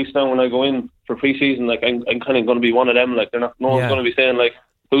 so at least now when I go in for pre-season, like, I'm kind of going to be one of them, like, no one's going to be saying like,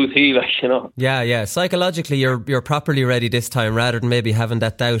 who's he, like, you know. Yeah. Psychologically, you're properly ready this time, rather than maybe having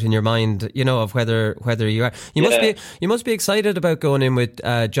that doubt in your mind, you know, of whether you are. You must be excited about going in with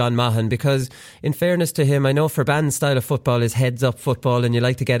John Mahan, because in fairness to him, I know Ferman's style of football is heads up football, and you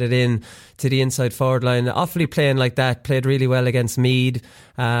like to get it in to the inside forward line. Offaly playing like that, played really well against Meath.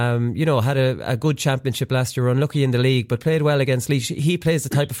 Had a good championship last year, unlucky in the league, but played well against Laois. He plays the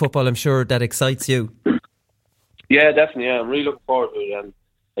type of football, I'm sure, that excites you. Yeah, definitely. Yeah, I'm really looking forward to it. And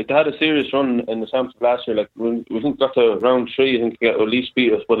like they had a serious run in the championship last year. Like we think got to round 3, I think they at least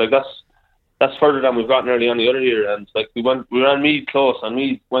beat us. But like that's further than we've gotten early on the other year. And like we ran Meath close, and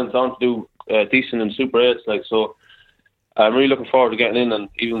Meath went on to do decent in Super 8s. Like so, I'm really looking forward to getting in and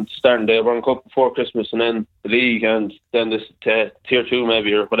even starting the World Cup before Christmas, and then the league, and then this tier 2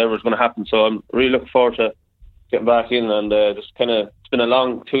 maybe, or whatever is going to happen. So I'm really looking forward to getting back in, and just kind of, it's been a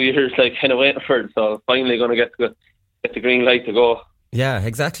long 2 years, like kind of waiting for it. So finally going to get the green light to go. Yeah,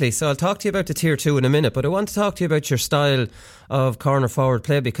 exactly. So I'll talk to you about the tier 2 in a minute, but I want to talk to you about your style of corner forward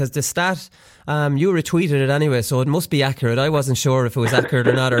play, because the stat, you retweeted it anyway, so it must be accurate. I wasn't sure if it was accurate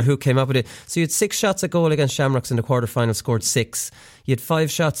or not, or who came up with it. So you had 6 shots at goal against Shamrocks in the quarterfinal, scored 6. You had 5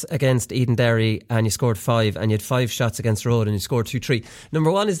 shots against Edenderry and you scored 5, and you had 5 shots against Road and you scored 2-3.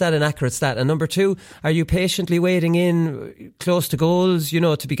 Number 1, is that an accurate stat? And number 2, are you patiently waiting in close to goals,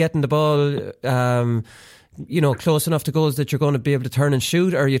 to be getting the ball close enough to goals that you're going to be able to turn and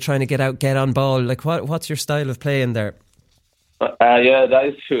shoot, or are you trying to get on ball? Like what's your style of play in there? Yeah, that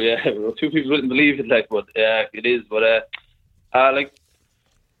is true. Yeah, 2 people wouldn't believe it, like, but it is. But like,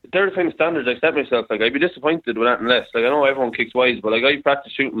 they're the kind of standards I set myself. Like, I'd be disappointed with that less. Like, I know everyone kicks wise, but like, I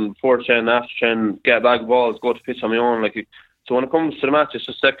practice shooting before training, after training, get a bag of balls, go to pitch on my own. Like, so when it comes to the match, it's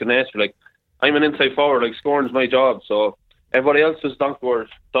just second nature. Like, I'm an inside forward. Like, scoring is my job. So everybody else does donkey work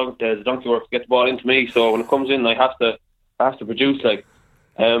to get the ball into me. So when it comes in, I have to produce. Like,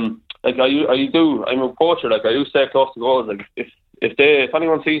 I'm a poacher. Like, I do stay close to goals. Like, if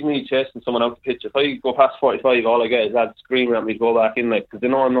anyone sees me chasing someone out the pitch, if I go past 45, all I get is lads screaming at me to go back in, like, because they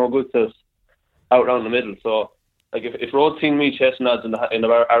know I'm no good to out around the middle. So like, if Road seen me chasing lads in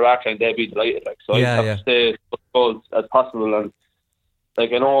our rack line, they'd be delighted. Like, so I have to stay as close as possible. And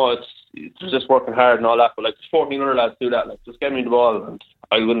like, I know it's just working hard and all that, but like, there's 14 other lads do that. Like, just get me the ball and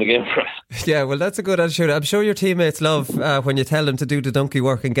I'll win the game for it. Yeah, well, that's a good attitude. I'm sure your teammates love when you tell them to do the donkey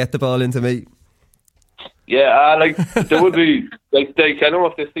work and get the ball into me. Yeah, like, there would be like I know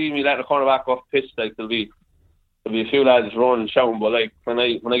if they see me letting a cornerback off the pitch, like, there'll be a few lads running and shouting, but like, when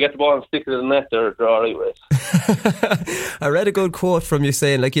I get the ball and stick it in the net, they're all right with it. I read a good quote from you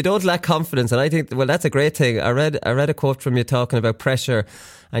saying, like, you don't lack confidence, and I think, well, that's a great thing. I read a quote from you talking about pressure,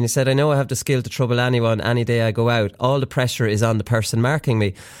 and you said, I know I have the skill to trouble anyone any day I go out. All the pressure is on the person marking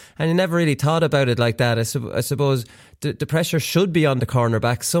me. And you never really thought about it like that. I suppose the pressure should be on the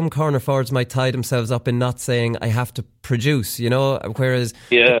cornerback. Some corner forwards might tie themselves up in not saying, I have to produce, whereas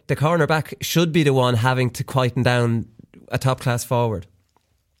the cornerback should be the one having to quieten down a top class forward.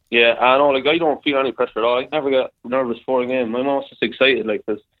 Yeah, I know. Like, I don't feel any pressure at all. I never get nervous for a game. I'm always just excited, like,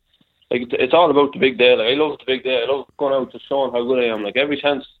 because like, it's all about the big day. Like, I love the big day. I love going out to showing how good I am. Like, every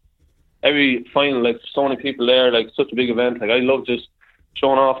chance, every final, like, so many people there, like, such a big event. Like, I love just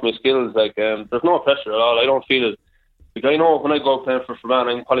showing off my skills. Like, there's no pressure at all. I don't feel it. Like, I know when I go out playing for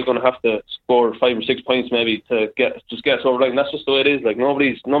Fermanagh, I'm probably going to have to score 5 or 6 points maybe to get us over the line. That's just the way it is. Like,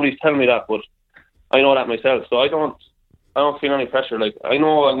 nobody's telling me that, but I know that myself. So I don't feel any pressure. Like, I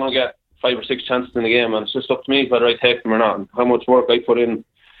know I'm going to get 5 or 6 chances in the game, and it's just up to me whether I take them or not, and how much work I put in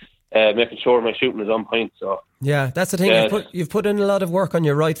making sure my shooting is on point. So yeah, that's the thing. You've put in a lot of work on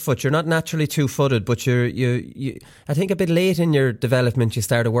your right foot. You're not naturally 2-footed, but you I think a bit late in your development you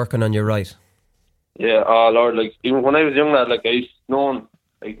started working on your right. Yeah, oh Lord, like, even when I was young lad, like, no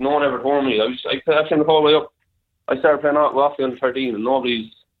one ever told me. I played the whole way up. I started playing Waffley under 13, and nobody's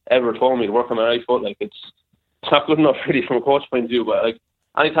ever told me to work on my right foot. Like, it's not good enough really from a coach point of view, but like,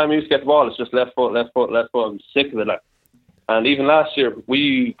 anytime I used to get the ball, it's just left foot. I'm sick of it. Like, and even last year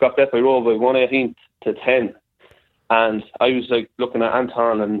we got beat by Roe by 118 to 10, and I was like looking at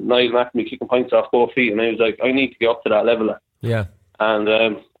Anton and Niall McNamee kicking points off both feet, and I was like, I need to get up to that level. Yeah. And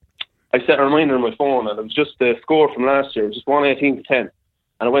I set a reminder on my phone, and it was just the score from last year. It was just 118 to 10,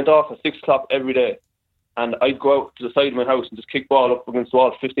 and it went off at 6 o'clock every day. And I'd go out to the side of my house and just kick ball up against the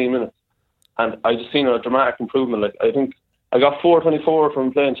wall for 15 minutes. And I just seen a dramatic improvement. Like, I think I got 424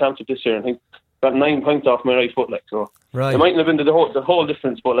 from playing championship this year, and I think got 9 points off my right foot. Like, so right. It mightn't have been the whole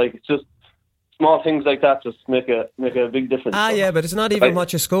difference, but like, it's just small things like that just make a big difference. Yeah, but it's not even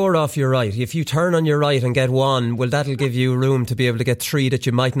much a score off your right. If you turn on your right and get 1, well, that'll give you room to be able to get 3 that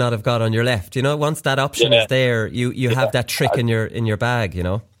you might not have got on your left. Once that option is there, you have that trick in your bag.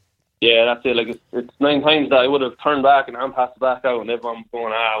 Yeah, that's it. Like, it's 9 times that I would have turned back and I'm passed back out, and everyone's going,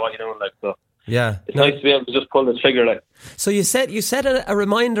 what are you doing? Like, so. Yeah, it's nice to be able to just pull the trigger. Like, so you set a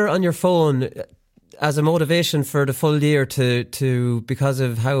reminder on your phone as a motivation for the full year to because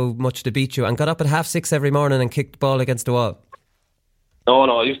of how much they beat you, and got up at 6:30 every morning and kicked the ball against the wall. No,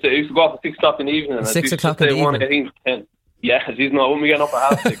 I used to go up at 6 o'clock in the evening. And 6 o'clock in the evening. 10. Yeah, I wouldn't be getting up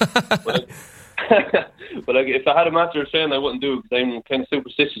at 6:30. But like, if I had a master train, I wouldn't do it because I'm kind of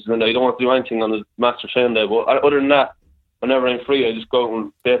superstitious and I don't want to do anything on the master train day. But other than that, whenever I'm free, I just go out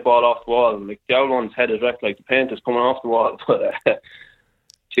and bait ball off the wall. And like the old one's head is wrecked, like the paint is coming off the wall. But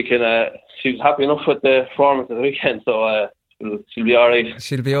she was happy enough with the performance of the weekend, so she'll be alright.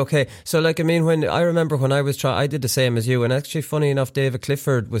 She'll be okay. So like, I mean, when I remember when I was I did the same as you, and actually funny enough, David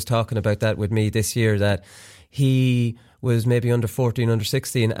Clifford was talking about that with me this year, that he was maybe under 14, under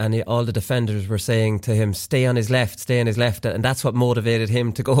 16, and all the defenders were saying to him, stay on his left, and that's what motivated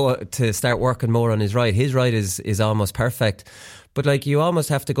him to go to start working more on his right. His right is almost perfect, but like, you almost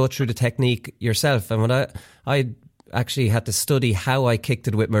have to go through the technique yourself. And when I actually had to study how I kicked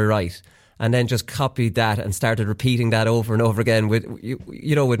it with my right, and then just copied that and started repeating that over and over again with,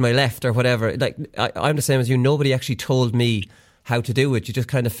 you know, with my left or whatever. Like, I'm the same as you. Nobody actually told me how to do it. You just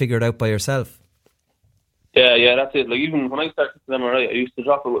kind of figure it out by yourself. Yeah, that's it. Like, even when I started to them right, I used to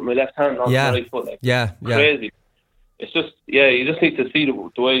drop it with my left hand on my right foot. Like, crazy. It's just, you just need to see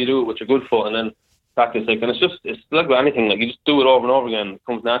the way you do it with your good foot and then practice. Like, and it's like with anything. Like, you just do it over and over again. It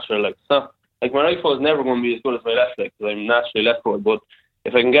comes natural. Like, it's not like my right foot is never going to be as good as my left leg because I'm naturally left footed. But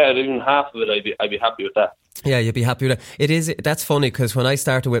if I can get even half of it, I'd be happy with that. Yeah, you'd be happy with that. That's funny because when I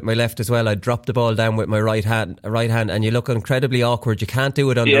started with my left as well, I dropped the ball down with my right hand, and you look incredibly awkward. You can't do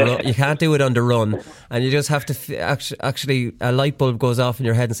it under run. You can't do it under run, and you just have to actually a light bulb goes off in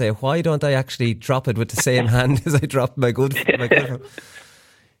your head and say, why don't I actually drop it with the same hand as I dropped my good one?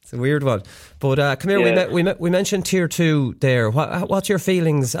 It's a weird one. But come here, we mentioned Tier 2 there. What's your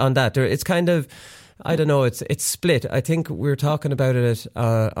feelings on that? It's kind of, I don't know, it's split. I think we were talking about it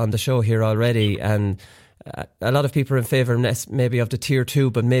on the show here already, and a lot of people are in favour maybe of the Tier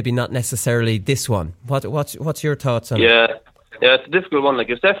 2, but maybe not necessarily this one. What's your thoughts on it? Yeah, it's a difficult one. Like,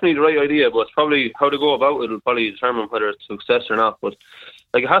 it's definitely the right idea, but it's probably how to go about it will probably determine whether it's a success or not. But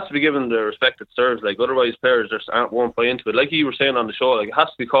like, it has to be given the respect it serves. Like, otherwise players just won't buy into it. Like you were saying on the show, like, it has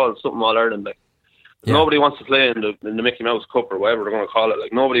to be called something All Ireland. Like, nobody wants to play in the Mickey Mouse Cup or whatever they're going to call it.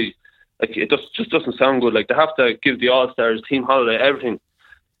 Like, nobody. Like, it just doesn't sound good. Like, they have to give the All-Stars, team holiday, everything.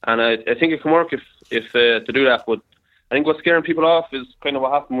 And I think it can work if to do that. But I think what's scaring people off is kind of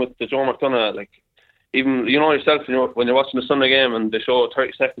what happened with the Joe McDonagh. Like, even, you know yourself, when you're watching the Sunday game and they show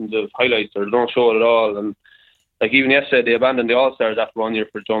 30 seconds of highlights or they don't show it at all. And like, even yesterday, they abandoned the All-Stars after 1 year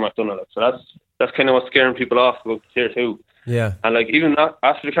for Joe McDonagh. Like, so that's kind of what's scaring people off about Tier 2. Yeah. And like, even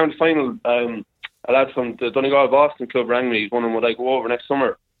after the county final, a lad from the Donegal Boston club rang me. He's wondering would I go over next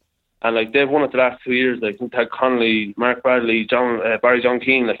summer. And like, they've won it the last 2 years. Like, Ted Connolly, Mark Bradley, Barry John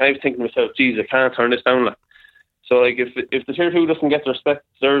Keane. Like, I was thinking to myself, geez, I can't turn this down. Like, so like, if the Tier 2 doesn't get the respect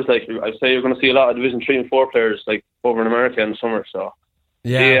it deserves, like, I say you're going to see a lot of Division 3 and 4 players like over in America in the summer. So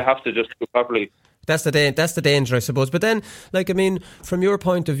they have to just do it properly. That's the danger, I suppose. But then, like, I mean, from your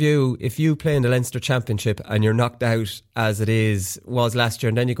point of view, if you play in the Leinster Championship and you're knocked out as was last year,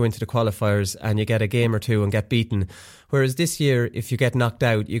 and then you go into the qualifiers and you get a game or two and get beaten, whereas this year, if you get knocked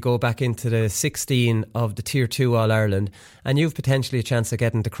out, you go back into the 16 of the Tier 2 All-Ireland and you've potentially a chance of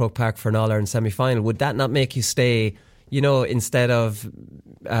getting to Croke Park for an All-Ireland semi-final. Would that not make you stay, you know, instead of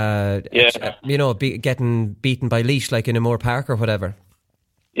getting beaten by Laois like in Moore Park or whatever?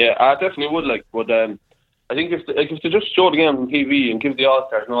 Yeah, I definitely would. Like, but I think if they just show the game on TV and give the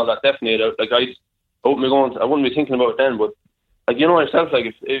All-Stars and all that, definitely, like, I wouldn't be thinking about it then. But like, you know yourself,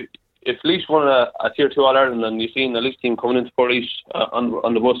 like, if Laois won a Tier 2 All-Ireland and you've seen the Laois team coming into Port Laois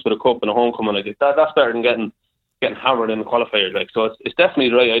on the bus with a cup and a homecoming, like, that's better than getting hammered in the qualifiers. Like, so it's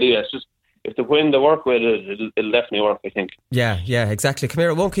definitely the right idea. It's just, if they win the work with it, it'll definitely work, I think. Yeah, exactly. Come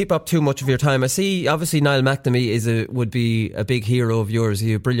here, I won't keep up too much of your time. I see, obviously, Niall McNamee would be a big hero of yours.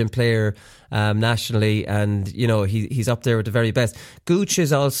 He's a brilliant player nationally, and, you know, he's up there with the very best. Gooch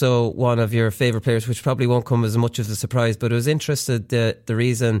is also one of your favourite players, which probably won't come as much of a surprise, but I was interested, the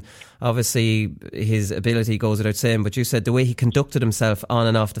reason, obviously, his ability goes without saying, but you said the way he conducted himself on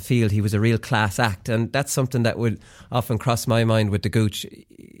and off the field, he was a real class act, and that's something that would often cross my mind with the Gooch,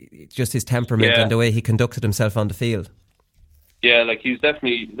 just his temperament and the way he conducted himself on the field. Yeah, like, he's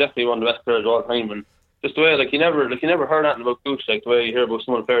definitely one of the best players of all time, and just the way, like, you never heard anything about Gooch, like the way you hear about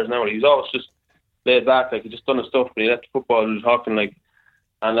some of the players now. He's always just laid back, like, he just done his stuff, and he let the football do the talking, like,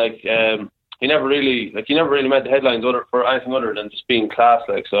 and like, he never really made the headlines for anything other than just being class,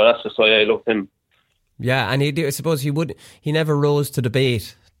 like, so that's just why I love him. Yeah, and I suppose he never rose to the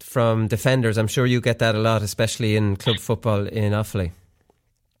bait from defenders. I'm sure you get that a lot, especially in club football in Offaly.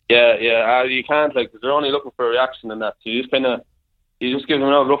 Yeah, you can't, like, 'cause they're only looking for a reaction and that. So you just kind of you just give them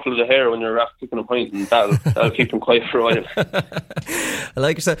a ruffle of the hair when you're after kicking a point, and that'll keep them quiet for a while. I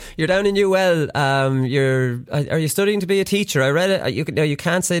like yourself. You're down in UL. Are you studying to be a teacher? I read it. You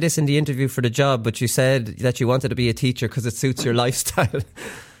can't say this in the interview for the job, but you said that you wanted to be a teacher because it suits your lifestyle.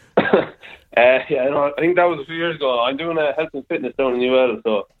 I think that was a few years ago. I'm doing a health and fitness down in UL,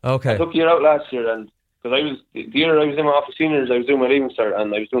 so okay. I took a year out last year, and because the year I was in my office seniors, I was doing my leaving cert,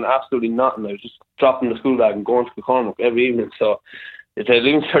 and I was doing absolutely nothing. I was just dropping the school bag and going to Cormac every evening. So the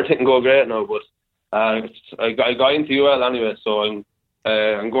leaving cert didn't go great now, but I got into UL anyway. So I'm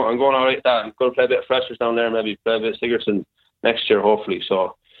going all right. I'm going to play a bit of freshers down there, maybe play a bit of Sigerson next year, hopefully.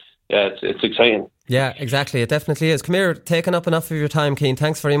 So yeah, it's exciting. Yeah, exactly. It definitely is. Come here, taking up enough of your time, Cian.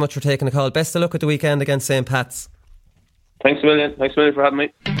 Thanks very much for taking the call. Best of luck at the weekend against St. Pat's. Thanks a million. Thanks a million for having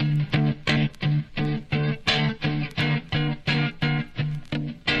me.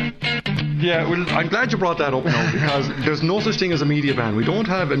 Yeah, well, I'm glad you brought that up now, because there's no such thing as a media ban. We don't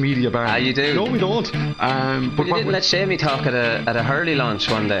have a media ban. Ah, you do? No, we don't. But you didn't let Shamey talk at a Hurley launch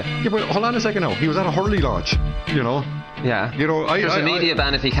one day. Yeah, but hold on a second now. He was at a Hurley launch, you know. Yeah. You know, there's a media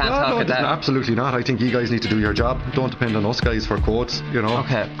ban if he can't talk at that. Absolutely not. I think you guys need to do your job. Don't depend on us guys for quotes, you know.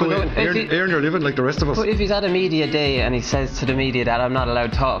 Okay. Go out, earn your living like the rest of us. But if he's at a media day and he says to the media that I'm not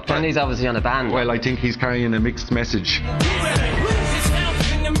allowed to talk, then he's obviously on a ban. Well, I think he's carrying a mixed message.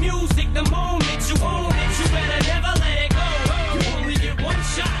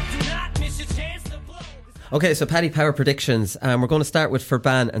 Okay, so Paddy Power predictions. We're going to start with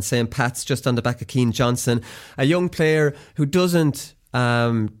Furban and St. Pat's, just on the back of Cian Johnson, a young player who doesn't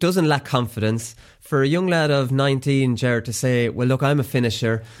lack confidence. For a young lad of 19, Jared, to say, well, look, I'm a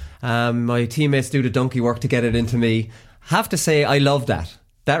finisher. My teammates do the donkey work to get it into me. Have to say, I love that.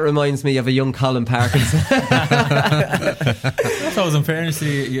 That reminds me of a young Colin Parkinson. That's always unfair.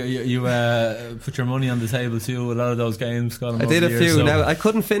 You put your money on the table too. A lot of those games, Colin. I did a few. So. Now I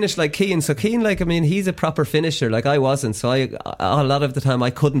couldn't finish like Cian. So Cian, he's a proper finisher. Like I wasn't. So a lot of the time I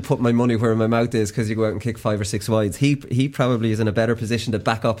couldn't put my money where my mouth is, because you go out and kick 5 or 6 wides. He probably is in a better position to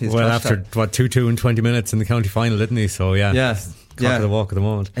back up his. Well, after 2-2 in 20 minutes in the county final, didn't he? So yeah. Yes. Cock of the walk at the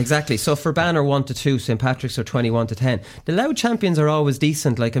moment. Exactly. So Furban are 1-2, St. Patrick's are 21-10. The Louth champions are always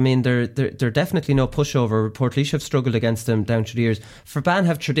decent. They're definitely no pushover. Portlaoise have struggled against them down through the years. Furban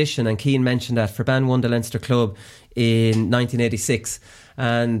have tradition, and Cian mentioned that. Furban won the Leinster Club in 1986,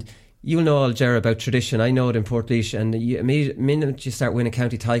 and you'll know all, Ger, about tradition. I know it in Portlaoise, and the minute you start winning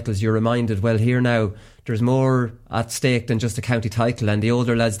county titles, you're reminded, well, here now there's more at stake than just a county title. And the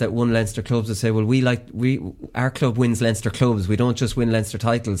older lads that won Leinster clubs will say, well, our club wins Leinster clubs, we don't just win Leinster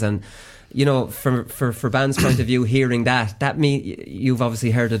titles. And you know, for Furban's point of view, hearing that you've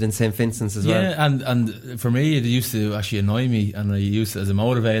obviously heard it in St. Vincent's as well. Yeah, and for me, it used to actually annoy me, and I used it as a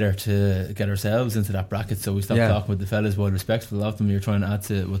motivator to get ourselves into that bracket. So we stopped talking with the fellas, while respectful of them. You're trying to add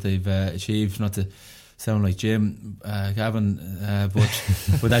to what they've achieved, not to sound like Jim, Gavin,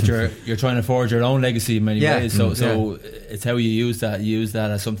 but that you're trying to forge your own legacy in many ways. So it's how you use that. You use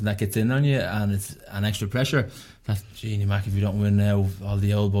that as something that gets in on you, and it's an extra pressure. That, Jeannie Mac, if you don't win now, all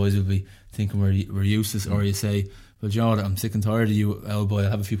the old boys will be thinking we're useless. Or you say, well, do you know what, I'm sick and tired of you, old boy.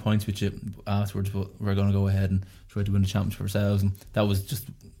 I'll have a few points with you afterwards, but we're going to go ahead and try to win the championship ourselves. And that was just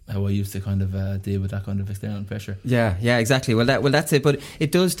how I used to kind of deal with that kind of external pressure. Yeah, exactly. Well, that's it. But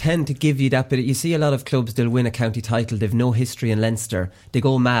it does tend to give you that bit. You see a lot of clubs, they'll win a county title, they've no history in Leinster, they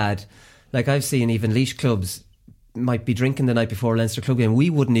go mad. Like I've seen even Laois clubs might be drinking the night before a Leinster club game. We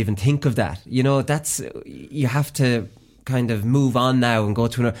wouldn't even think of that. You know, you have to kind of move on now and go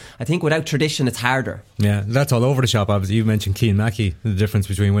to another. I think without tradition it's harder. Yeah, that's all over the shop. Obviously, you mentioned Cian Mackey, the difference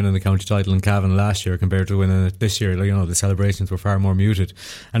between winning the county title in Cavan last year compared to winning it this year. Like, you know, the celebrations were far more muted,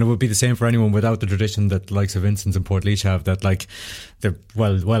 and it would be the same for anyone without the tradition that the likes of Vincent's and Portlaoise have, that like they're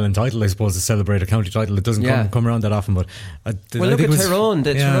well entitled, I suppose, to celebrate a county title. It doesn't come around that often. But look at Tyrone.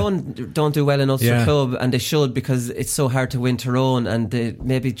 Tyrone don't do well in Ulster Club, and they should, because it's so hard to win Tyrone, and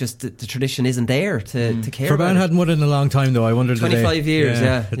maybe just the tradition isn't there to care Furban about. hadn't won in a long time though. I wonder 25 years.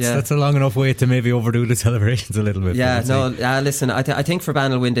 That's a long enough wait to maybe overdo the celebrations a little bit. Listen, I think Furban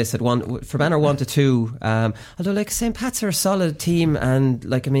will win this at one. Furban are 1-2. Although like St. Pat's are a solid team, and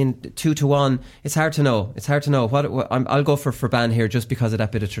 2-1. It's hard to know. I'll go for Furban here just because of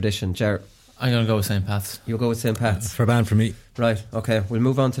that bit of tradition. Ger, I'm going to go with St. Pat's. You'll go with St. Pat's. Furban for me. Right, okay. We'll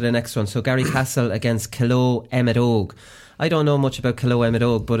move on to the next one. So Gary Castle against Killoe Emmett Ogue. I don't know much about Killoe Emmett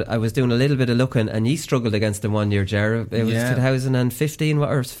Ogue, but I was doing a little bit of looking, and he struggled against them one year, Ger. It was 2015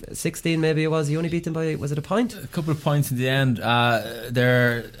 or 16 maybe it was. He only beat them by, was it a point? A couple of points in the end.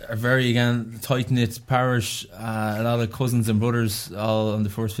 They're a very, again, tight-knit parish. A lot of cousins and brothers all on the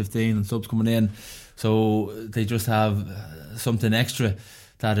first 15 and subs coming in. So they just have something extra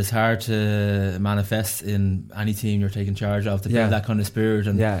that is hard to manifest in any team you're taking charge of, to build that kind of spirit.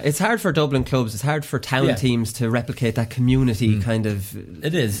 And it's hard for Dublin clubs, it's hard for town teams to replicate that community kind of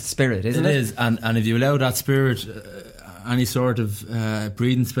spirit, isn't it? It is, and if you allow that spirit any sort of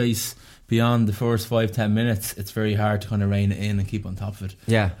breathing space beyond the first 5-10 minutes, it's very hard to kind of rein it in and keep on top of it.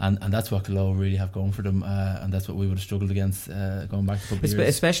 And that's what Cologne really have going for them, and that's what we would have struggled against going back a couple of years.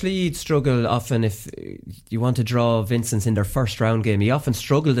 Especially you'd struggle often if you want to draw Vincent's in their first round game. You often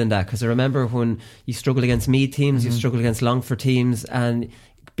struggled in that, because I remember when you struggled against Meath teams, you struggled against Longford teams, and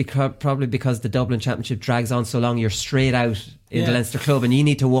probably because the Dublin Championship drags on so long, you're straight out in the Leinster club and you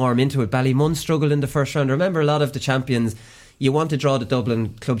need to warm into it. Ballymun struggled in the first round. I remember a lot of the champions, you want to draw the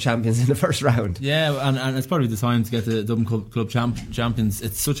Dublin club champions in the first round. And it's probably the time to get the Dublin club champions.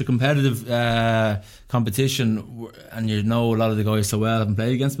 It's such a competitive competition, and you know a lot of the guys so well, having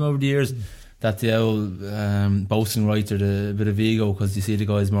played against them over the years, that the old boasting rights or the bit of ego, because you see the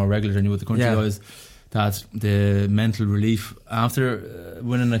guys more regular than you would the country guys, that the mental relief after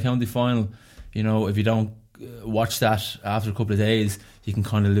winning a county final, you know, if you don't watch that after a couple of days, you can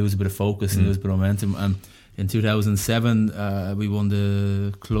kind of lose a bit of focus and lose a bit of momentum. And in 2007 we won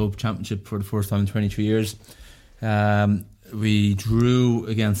the club championship for the first time in 23 years. We drew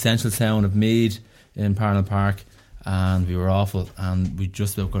against Central Town of Meath in Parnell Park, and we were awful, and we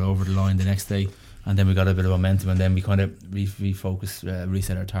just about got over the line the next day, and then we got a bit of momentum, and then we kind of refocused,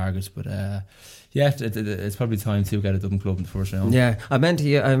 reset our targets. But it's probably time to get a Dublin club in the first round.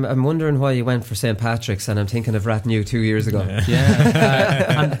 I'm wondering why you went for St. Patrick's, and I'm thinking of Rathnew 2 years ago.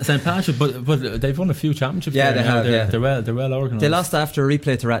 And St. Patrick, but they've won a few championships. They have. They're well organised. They lost after a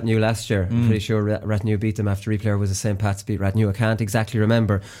replay to Rathnew last year. I'm pretty sure Rathnew beat them after replay, or was it St. Pat's beat Rathnew? I can't exactly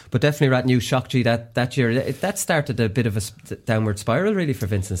remember, but definitely Rathnew shocked you that year. That started a bit of a downward spiral really for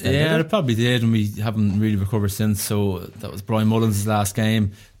Vincent. It probably did, and we haven't really recovered since. So that was Brian Mullins' last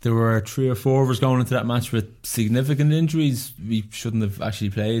game. There were 3 or 4 of us going into that match with significant injuries. We shouldn't have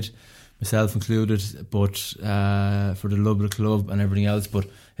actually played, myself included, but for the love of the club and everything else. But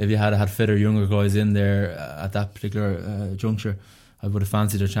if you had fitter, younger guys in there at that particular juncture, I would have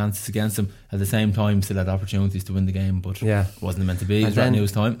fancied their chances against them. At the same time, still had opportunities to win the game, but it wasn't meant to be. It was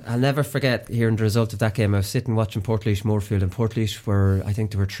Rathnew's time. I'll never forget hearing the result of that game. I was sitting watching Portlaoise Moorfield, and Portlaoise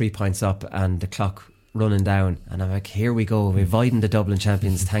were 3 points up, and the clock running down, and I'm like, here we go, we've widened the Dublin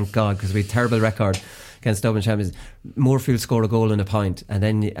champions, thank God, because we had a terrible record against Dublin champions. Moorfield score a goal and a point, and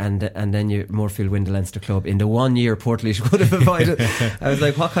then Moorfield win the Leinster club in the 1 year Portlaoise would have avoided. I was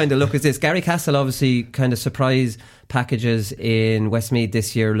like, what kind of luck is this? Gary Castle obviously kind of surprise packages in Westmeath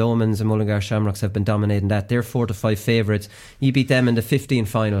this year. Lomans and Mullingar Shamrocks have been dominating that. They're 4-5 favourites. You beat them in the 15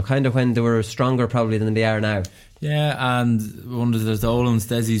 final, kind of when they were stronger probably than they are now. And one of the Dolans,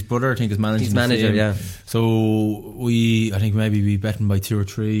 Desi's brother, I think, is managing. He's manager, So I think maybe we bet him by 2 or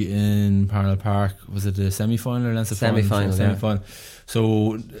 3 in Parnell Park. Was it the semi-final or Leinster semi-final? Semi-final.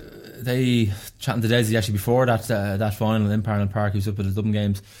 So they chatting to Desi actually before that final in Parnell Park. He was up at the Dublin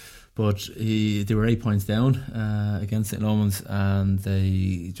games, but they were 8 points down against St. Lomans, and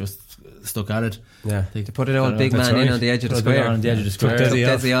they just stuck at it. They put an old big man in on the edge of the square. On the edge of the square. Took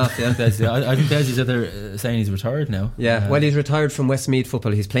Desi off. I think Desi's out there saying he's retired now. Well, he's retired from Westmeath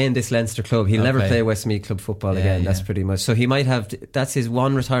football. He's playing this Leinster club. He'll never play Westmeath club football again. That's pretty much. So he might have. That's his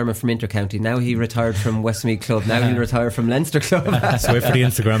one retirement from Intercounty. Now he retired from Westmeath club. Now he'll retire from Leinster club. So wait for the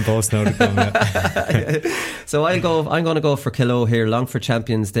Instagram post now to come. So I'm going to go for Kilo here. Longford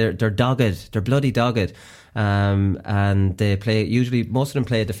champions. They're dogged. They're bloody dogged. And they play, usually most of them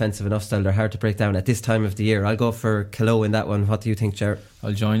play a defensive enough style. They're hard to break down at this time of the year. I'll go for Kilo in that one. What do you think, Ger?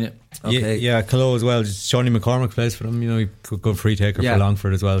 I'll join you. Okay. Yeah, Kilo as well. Just Johnny McCormick plays for them. You know, he could go free taker for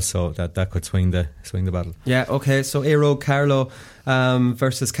Longford as well, so that could swing the battle. Yeah, okay. So A-Rogue Carlow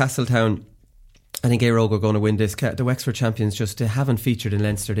versus Castletown. I think A-Rogue are going to win this. The Wexford champions they haven't featured in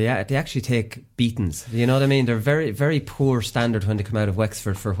Leinster. They actually take beatings. You know what I mean? They're very, very poor standard when they come out of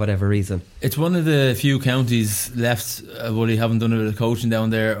Wexford for whatever reason. It's one of the few counties left, Wooly, haven't done a bit of coaching down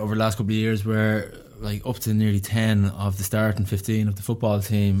there over the last couple of years, where like up to nearly 10 of the starting 15 of the football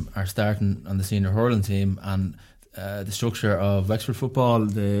team are starting on the senior hurling team, and the structure of Wexford football,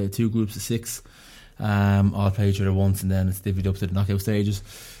 the 2 groups of 6 all play each other once, and then it's divvied up to the knockout stages.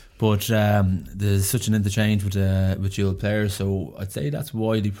 But there's such an interchange with dual players, so I'd say that's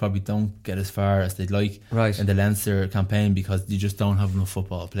why they probably don't get as far as they'd like in the Leinster campaign, because you just don't have enough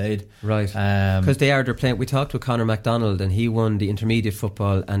football played. Because they're playing. We talked with Conor MacDonald, and he won the intermediate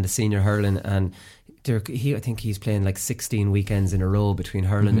football and the senior hurling, and I think he's playing like 16 weekends in a row between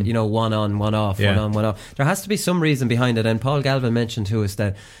hurling, one on, one off, one on, one off. There has to be some reason behind it, and Paul Galvin mentioned to us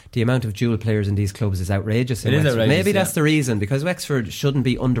that the amount of dual players in these clubs is outrageous. It is outrageous. Maybe that's the reason, because Wexford shouldn't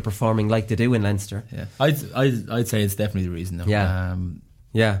be underperforming like they do in Leinster. Yeah, I'd say it's definitely the reason, though. Yeah.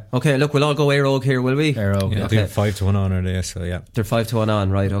 Yeah. Okay, look, we'll all go Éire Óg here, will we? Éire Óg. Yeah, okay. they're 5-1 on, are they? So, yeah. They're 5-1 on,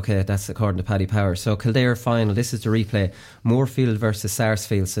 right, okay, that's according to Paddy Power. So Kildare final, this is the replay. Moorfield versus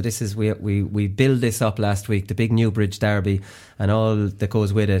Sarsfield. So this is, we built this up last week, the big Newbridge derby and all that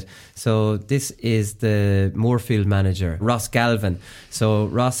goes with it. So this is the Moorfield manager, Ross Galvin. So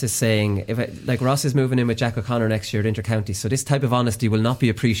Ross is saying, Ross is moving in with Jack O'Connor next year at Intercounty, so this type of honesty will not be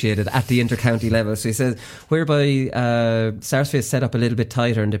appreciated at the Intercounty level. So he says, whereby Sarsfield set up a little bit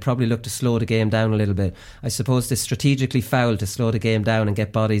tighter and they probably look to slow the game down a little bit. I suppose they strategically fouled to slow the game down and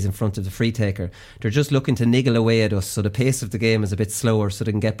get bodies in front of the free taker. They're just looking to niggle away at us, so the pace of the game is a bit slower so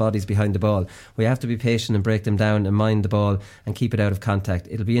they can get bodies behind the ball. We have to be patient and break them down and mind the ball and keep it out of contact.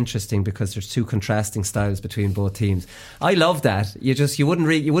 It'll be interesting because there's two contrasting styles between both teams. I love that. You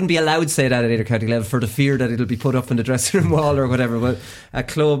wouldn't be allowed to say that at Intercounty level for the fear that it'll be put up in the dressing room wall or whatever. But a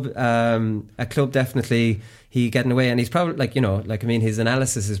club definitely, he getting away, and he's probably his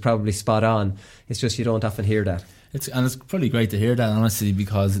analysis is probably spot on. It's just you don't often hear that. It's probably great to hear that, honestly,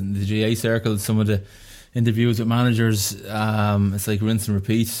 because in the GA circle, some of the interviews with managers, it's like rinse and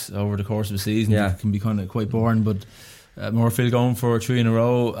repeat over the course of a season. It can be kind of quite boring, but Moorfield going for 3 in a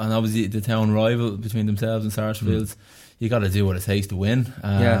row, and obviously the town rival between themselves and Sarsfields, you got to do what it takes to win.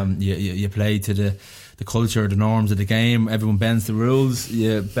 You play to the culture, the norms of the game. Everyone bends the rules.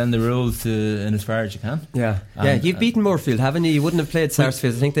 You bend the rules in as far as you can. You've beaten Moorfield, haven't you? You wouldn't have played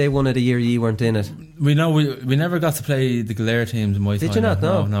Sarsfields. I think they won it a year you weren't in it. We never got to play the Kildare teams in my time. Did you not?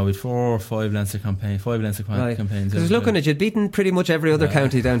 No, we had 4 or 5 Leinster campaigns. Because I was looking at you, beaten pretty much every other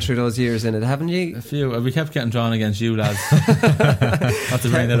county down through those years in it, haven't you? A few. We kept getting drawn against you lads. Have to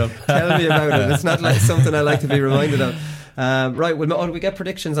bring that up. Tell me about it. It's not like something I like to be reminded of. Right, we get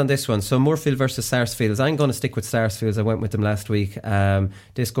predictions on this one. So Moorfield versus Sarsfields. I'm going to stick with Sarsfields. I went with them last week.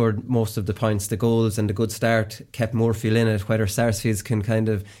 They scored most of the points. The goals and the good start kept Moorfield in it. Whether Sarsfields can kind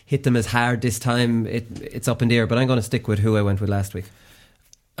of hit them as hard this time, it's up in the air. But I'm going to stick with who I went with last week.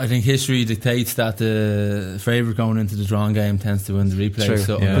 I think history dictates that the favourite going into the drawn game tends to win the replay. True.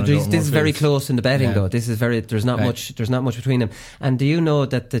 So but this is very close in the betting, though. This is there's not much between them. And do you know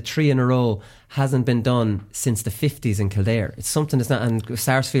that the 3 in a row hasn't been done since the 50s in Kildare? It's something that's not, and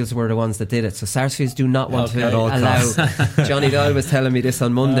Sarsfields were the ones that did it. So Sarsfields do not want to allow. Johnny Doyle was telling me this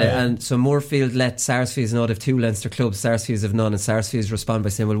on Monday, and so Moorfield let Sarsfields know they've 2 Leinster clubs. Sarsfields have none, and Sarsfields respond by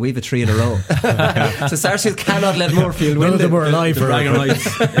saying, "Well, we've a 3 in a row." So Sarsfields cannot let Moorfield win. None of them were alive for bragging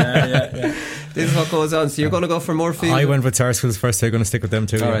rights. Yeah. This is what goes on. So you're going to go for Moorfield? I went with Sarsfields first, so I'm going to stick with them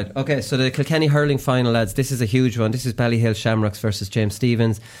too. All right. Okay, so the Kilkenny hurling final, lads. This is a huge one. This is Ballyhale Shamrocks versus James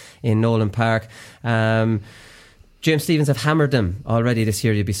Stephens in Nolan Park. James Stephens have hammered them already this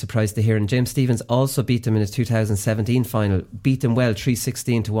year, you'd be surprised to hear. And James Stephens also beat them in his 2017 final. Beat them well,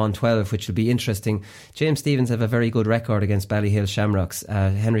 316 to 112, which will be interesting. James Stephens have a very good record against Ballyhale Shamrocks.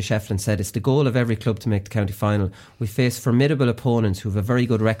 Henry Shefflin said, "It's the goal of every club to make the county final. We face formidable opponents who have a very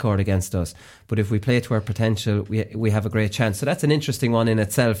good record against us. But if we play to our potential, we have a great chance." So that's an interesting one in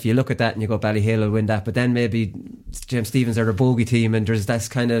itself. You look at that and you go, Ballyhale will win that. But then maybe James Stephens are a bogey team, and there's this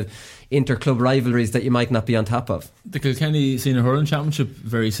kind of inter-club rivalries that you might not be on top of. The Kilkenny Senior Hurling Championship,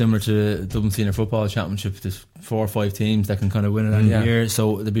 very similar to the Dublin Senior Football Championship. There's 4 or 5 teams that can kind of win it any year,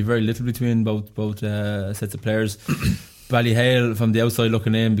 so there'd be very little between both sets of players. Ballyhale, from the outside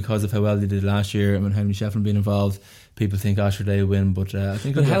looking in, because of how well they did last year and when Henry Shefflin being involved, people think should they win, but I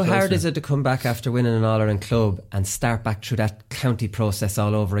think. But how hard is it to come back after winning an All-Ireland club and start back through that county process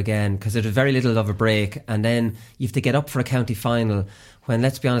all over again? Because there's very little of a break, and then you have to get up for a county final. When,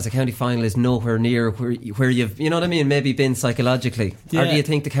 let's be honest, a county final is nowhere near where you've, you know what I mean, maybe been psychologically. Or do you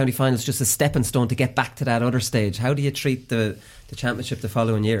think the county final is just a stepping stone to get back to that other stage? How do you treat the championship the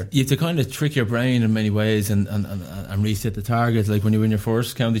following year? You have to kind of trick your brain in many ways and reset the target. Like when you win your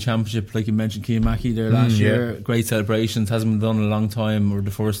first county championship, like you mentioned Cian Mackey there last year, great celebrations, hasn't been done in a long time, or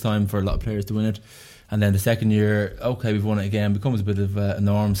the first time for a lot of players to win it. And then the second year, okay, we've won it again, becomes a bit of a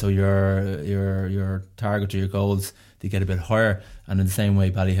norm, so your target or your goals, they get a bit higher. And in the same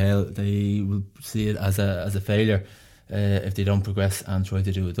way, Ballyhale, they will see it as a failure if they don't progress and try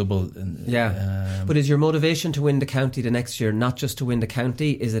to do a double. But is your motivation to win the county the next year not just to win the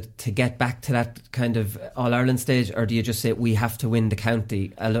county? Is it to get back to that kind of All-Ireland stage, or do you just say we have to win the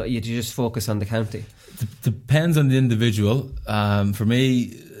county? Do you just focus on the county? Depends on the individual. For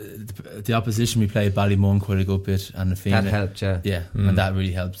me, the opposition we played Ballymun quite a good bit, and that helped, and that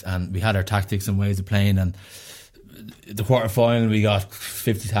really helped. And we had our tactics and ways of playing, and the quarter final we got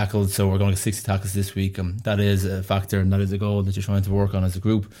 50 tackles, so we're going to get 60 tackles this week, and that is a factor, and that is a goal that you're trying to work on as a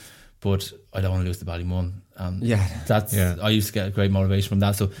group. But I don't want to lose to Ballymun. I used to get great motivation from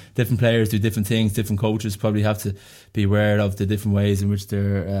that. So different players do different things. Different coaches probably have to be aware of the different ways in which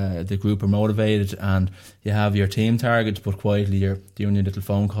the group are motivated. And you have your team targets, but quietly you're doing your little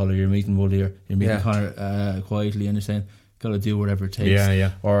phone call, or you're meeting Wooly, or you're meeting Connor quietly, and you're saying, got to do whatever it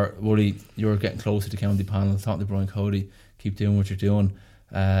takes. Or Wooly, you're getting closer to county panel, talking to Brian Cody, keep doing what you're doing,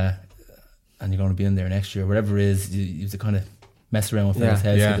 and you're going to be in there next year. Whatever it is, you have to kind of mess around with those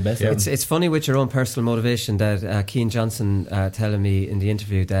heads for the best. It's funny with your own personal motivation that Cian Johnson telling me in the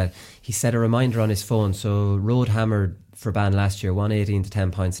interview that he set a reminder on his phone. So Road hammered for Ban last year, won 18 to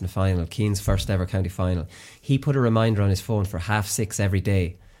 10 points in the final, Cian's first ever county final. He put a reminder on his phone for 6:30 every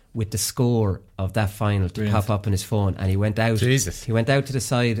day with the score of that final to pop up on his phone, and he went out. He went out to the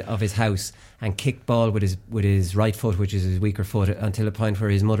side of his house and kicked ball with his right foot, which is his weaker foot, until a point where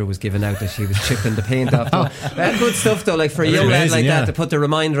his mother was giving out that she was chipping the paint off. Good stuff though, like for a young lad like that to put the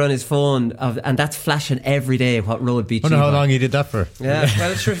reminder on his phone and that's flashing every day what Road beat. I wonder how long he did that for. Well,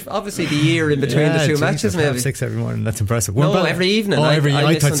 sure, obviously the year in between the two matches, maybe 6 every morning. That's impressive. Every evening.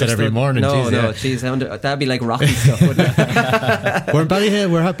 I thought said every morning. That'd be like Rocky stuff, wouldn't it? We're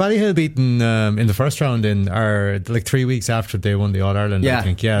Ballyhill beaten in the first round like 3 weeks after they won the All Ireland. I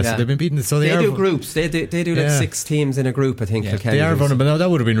think. So they've been beaten. So they do groups. They do like 6 teams in a group, I think. They are vulnerable. Now that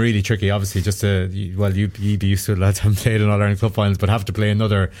would have been really tricky, obviously, just you'd be used to it, lads haven't played in All Ireland Club finals, but have to play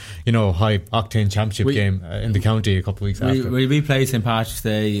another high octane championship game in the county a couple of weeks after. We played St. Patrick's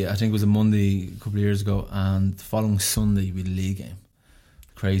Day, I think it was a Monday a couple of years ago, and the following Sunday we had a league game.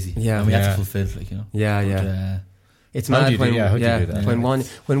 Crazy. And we had to fulfill it, It's mad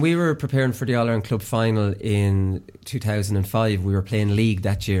when we were preparing for the All Ireland Club final in 2005, we were playing league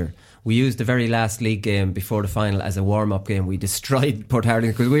that year. We used the very last league game before the final as a warm-up game. We destroyed Port Harling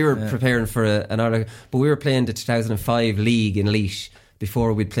because we were preparing for an Ireland, but we were playing the 2005 league in Laois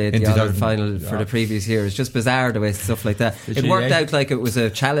before we'd played the All Ireland final for the previous year. It's just bizarre the way stuff like that. It worked out like it was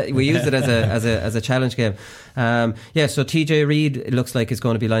a challenge. We used it as a challenge game. So TJ Reid, it looks like, is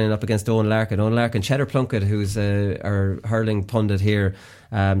going to be lining up against Owen Larkin. Cheddar Plunkett, who's our hurling pundit here,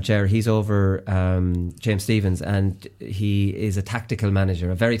 Ger, he's over James Stevens, and he is a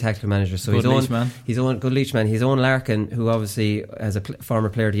very tactical manager. So good leash man. He's Owen Larkin, who obviously as a former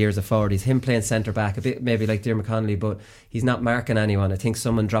player of the year as a forward, he's him playing centre back, a bit maybe like Diarmuid Connolly, but he's not marking anyone. I think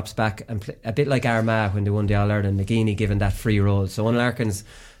someone drops back and a bit like Armagh when they won the All Ireland, McGeeney given that free role. So Owen Larkin's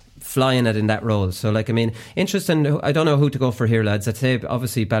flying it in that role. So interesting. I don't know who to go for here, lads. I'd say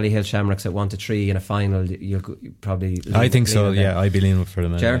obviously Ballyhill Shamrocks at 1-3 in a final. You'll probably I think so. I'd be leaning for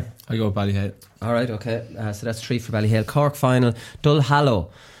them. Ger? I go with Ballyhill. Alright, okay, so that's 3 for Ballyhill. Cork final, Dullhallow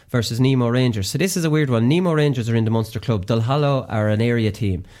versus Nemo Rangers. So this is a weird one. Nemo Rangers are in the Munster Club. Dullhallow are an area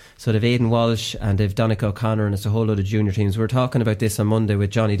team. So they've Aidan Walsh and they've Donncha O'Connor, and it's a whole lot of junior teams. We were talking about this on Monday with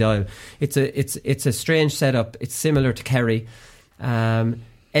Johnny Doyle. It's a strange setup. It's similar to Kerry.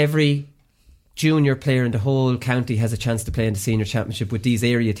 Every junior player in the whole county has a chance to play in the senior championship with these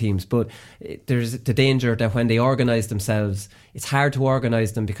area teams, but there's the danger that when they organise themselves, it's hard to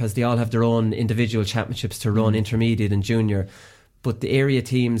organise them because they all have their own individual championships to run, intermediate and junior. But the area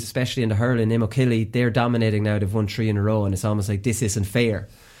teams, especially in the hurling, Imokilly, they're dominating now. They've won 3 in a row, and it's almost like this isn't fair.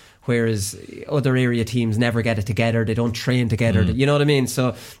 Whereas other area teams never get it together, they don't train together, you know what I mean?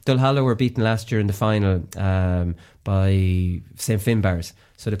 So Dullhallow were beaten last year in the final by St. Finbarrs,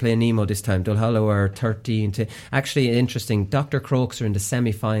 so they play Nemo this time. Dullhallow are 13 to... Actually, interesting, Dr. Crokes are in the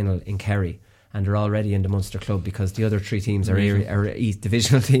semi-final in Kerry, and they're already in the Munster Club because the other 3 teams are East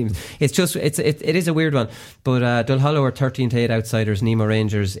divisional teams. It is a weird one, but Dullhallow are 13-8 outsiders, Nemo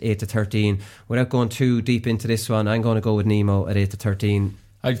Rangers 8-13. Without going too deep into this one, I'm going to go with Nemo at 8-13.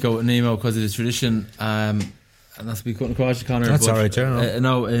 I'd go with Nemo because of the tradition, and that's to be cutting across, Conor. That's alright,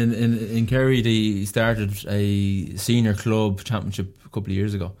 no, in Kerry they started a senior club championship a couple of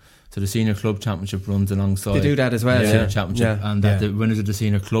years ago. So the senior club championship runs alongside. They do that as well, the senior championship, and the winners of the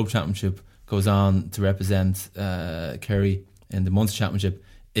senior club championship goes on to represent Kerry in the Munster championship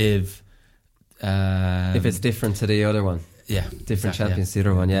if it's different to the other one. Yeah, different champions to the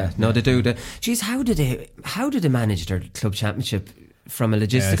other one. No, they do. Geez, how did they manage their club championship? from a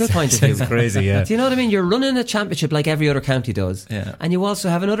logistical point of view. It's crazy, yeah. Do you know what I mean? You're running a championship like every other county does, and you also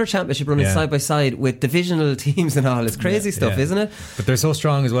have another championship running side by side with divisional teams and all. It's crazy stuff, isn't it? But they're so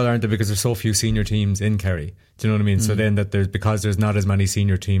strong as well, aren't they? Because there's so few senior teams in Kerry. Do you know what I mean? So then because there's not as many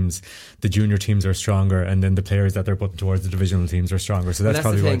senior teams, the junior teams are stronger, and then the players that they're putting towards the divisional teams are stronger. So that's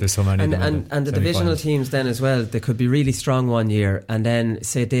probably why there's so many. And the divisional teams then as well, they could be really strong one year, and then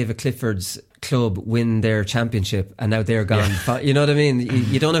say David Clifford's club win their championship and now they're gone. You know what I mean?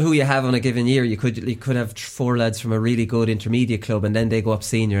 You don't know who you have on a given year. You could have 4 lads from a really good intermediate club and then they go up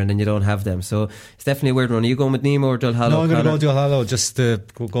senior and then you don't have them. So it's definitely a weird one. Are you going with Nemo or Dullhallow? No, I'm going to go Dullhallow. Just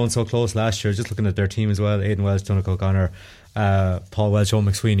going so close last year, just looking at their team as well. Aidan Welch, Donegal O'Connor, Paul Welch, Owen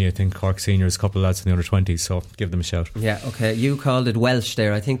McSweeney, I think Cork seniors, a couple of lads from the under 20s, so give them a shout. Yeah, okay, you called it Welsh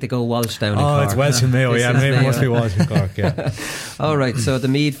there. I think they go Walsh down in Cork. It's Welsh and Mayo, maybe it must be Walsh and Cork, yeah. Alright, so the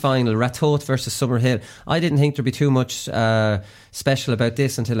Meath final, Ratoath versus Summerhill. I didn't think there'd be too much special about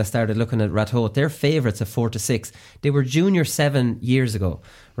this until I started looking at Ratoath. They're favourites of 4-6. They were junior 7 years ago,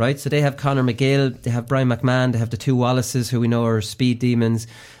 right? So they have Conor McGill, they have Brian McMahon, they have the 2 Wallaces who we know are speed demons.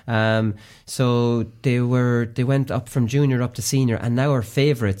 So they went up from junior up to senior and now are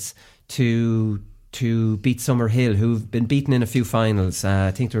favourites to beat Summerhill, who've been beaten in a few finals.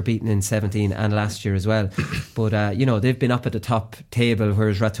 I think they were beaten in 17 and last year as well. But they've been up at the top table,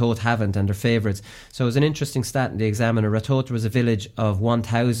 whereas Ratoath haven't, and they're favourites. So it was an interesting stat in the Examiner. Ratoath was a village of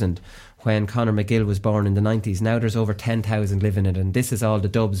 1,000 when Conor McGill was born in the 90s. Now there's over 10,000 living in it, and this is all the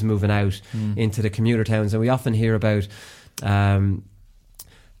dubs moving out into the commuter towns. And we often hear about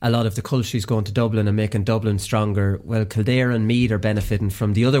a lot of the cultures going to Dublin and making Dublin stronger. Well, Kildare and Meath are benefiting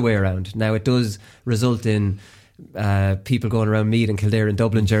from the other way around. Now it does result in people going around Meath and Kildare and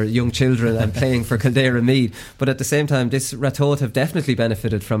Dublin, young children, and playing for Kildare and Meath. But at the same time, this Ratoath have definitely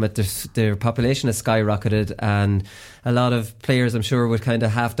benefited from it. Their population has skyrocketed, and a lot of players, I'm sure, with kind of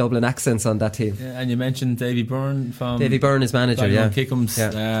half Dublin accents on that team. Yeah, and you mentioned Davy Byrne from Davy Byrne is manager, Kickham's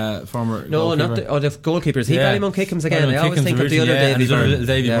former goalkeeper. Not the goalkeepers. He Ballymount Kickham's again. I always think of the other Davy Byrne.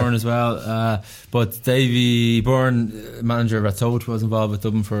 Davy Byrne as well. But Davy Byrne, manager of Ratoath, was involved with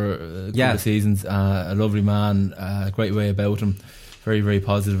Dublin for a couple of seasons. A lovely man, a great way about him. Very, very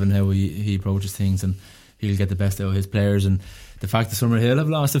positive in how he approaches things, and he'll get the best out of his players. And the fact that Summerhill have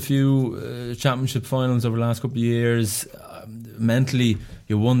lost a few championship finals over the last couple of years, mentally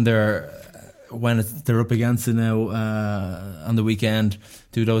you wonder when they're up against it now on the weekend,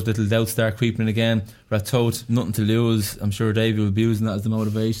 do those little doubts start creeping in again? Ratoath, nothing to lose. I'm sure Davey will be using that as the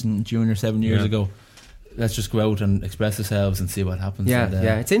motivation. Junior 7 years ago, let's just go out and express ourselves and see what happens.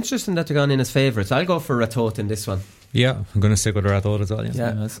 It's interesting that they're gone in as favourites. I'll go for Ratoath in this one. Yeah, I'm going to stick with Ratoath as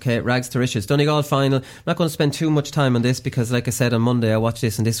well. Okay, rags to riches. Donegal final. I'm not going to spend too much time on this because, like I said, on Monday I watched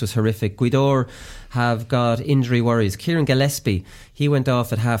this and this was horrific. Guidor have got injury worries. Kieran Gillespie, he went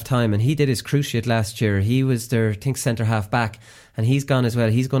off at half time and he did his cruciate last year. He was their, I think, centre half back, and he's gone as well.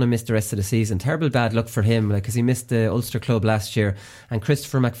 He's going to miss the rest of the season. Terrible bad luck for him, because he missed the Ulster club last year. And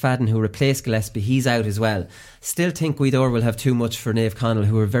Christopher McFadden, who replaced Gillespie, he's out as well. Still think Guidor will have too much for Naomh Conaill,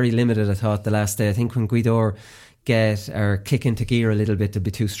 who were very limited, I thought, the last day. I think when Guidor kick into gear a little bit, to be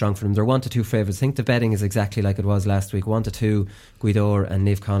too strong for them. They're 1-2 favourites. I think the betting is exactly like it was last week. 1-2 Guidor, and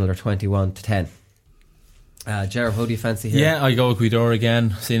Naomh Conaill are 21-10. Gerard, who do you fancy here? Yeah, I go with Guidor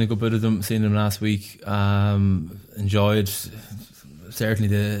again. Seen a good bit of them. Seen them last week. Enjoyed certainly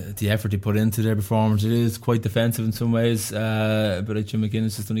the effort they put into their performance. It is quite defensive in some ways, but like Jim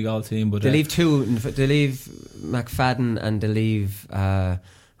McGuinness' Donegal team. But they leave 2. They leave McFadden and they leave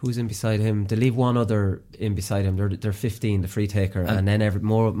who's in beside him. They leave one other in beside him. They're 15, the free taker, and then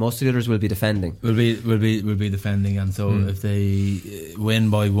most of the others will be defending. Will be defending, and so if they win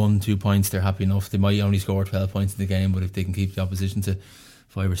by 1-2 points, they're happy enough. They might only score 12 points in the game, but if they can keep the opposition to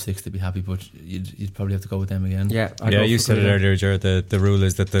 5 or 6, they'd be happy. But you'd probably have to go with them again. You said it earlier, Jared. The rule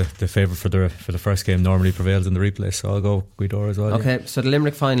is that the favourite for the first game normally prevails in the replay, so I'll go Guidor as well. Okay, so the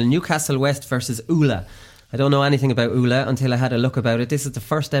Limerick final, Newcastle West versus Ula. I don't know anything about Ula until I had a look about it. This is the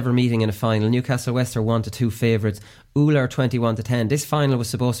first ever meeting in a final. Newcastle West are 1-2 favourites. Ula are 21-10. This final was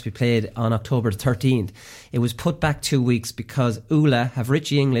supposed to be played on October 13th. It was put back 2 weeks because Ula have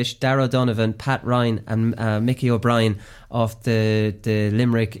Richie English, Darragh Donovan, Pat Ryan and Mickey O'Brien of the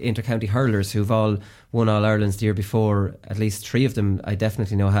Limerick Intercounty Hurlers, who've all won All Irelands the year before. At least 3 of them I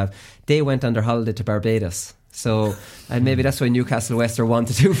definitely know have. They went on their holiday to Barbados. So, and maybe that's why Newcastle West are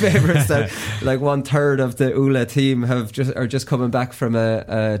 1-2 favourites. That like 1/3 of the Ula team are just coming back from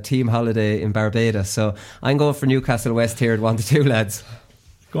a team holiday in Barbados. So I'm going for Newcastle West here at 1-2, lads.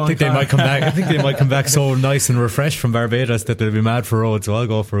 I think they might come back. I think they might come back so nice and refreshed from Barbados that they'll be mad for road. So I'll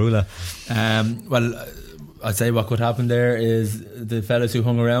go for Ula. I'd say what could happen there is the fellas who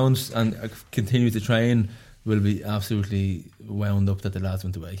hung around and continue to train will be absolutely wound up that the lads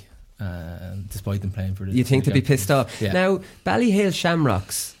went away, despite them playing for the... You think they'd be pissed off? Yeah. Now, Ballyhale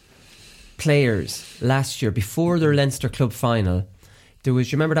Shamrocks players last year, before their Leinster Club final, you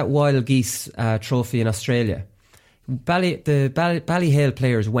remember that Wild Geese trophy in Australia? Ballyhale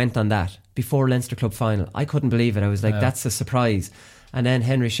players went on that before Leinster Club final. I couldn't believe it. I was like, that's a surprise. And then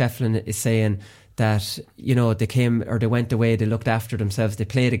Henry Shefflin is saying that, you know, they came or they went away, they looked after themselves, they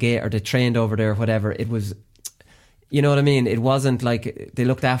played a game or they trained over there or whatever. It was, you know what I mean? It wasn't like they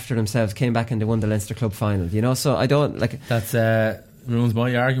looked after themselves, came back and they won the Leinster Club final, you know? So I don't like... That's... ruins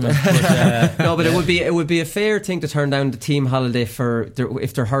my argument. But, no, but it would be a fair thing to turn down the team holiday if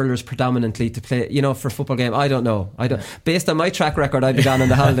they're hurlers predominantly to play, you know, for a football game. I don't know. Based on my track record, I'd be gone on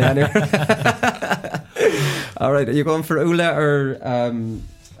the holiday anyway. All right, are you going for Ula or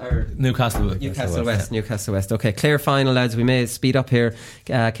Newcastle West? Newcastle West. Okay, Clare final, lads. We may speed up here.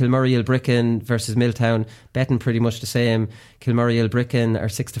 Kilmurray Ilbricken versus Milltown. Betting pretty much the same. Kilmurray Ilbricken are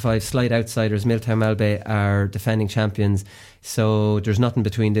 6-5 slight outsiders. Milltown Malbay are defending champions. So there's nothing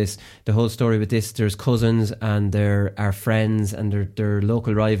between this. The whole story with this, there's cousins and there are friends and their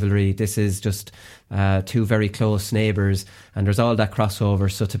local rivalry. This is just two very close neighbours and there's all that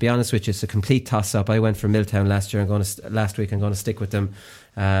crossover. So to be honest with you, it's a complete toss-up. I went for Milltown last week. I'm going to stick with them.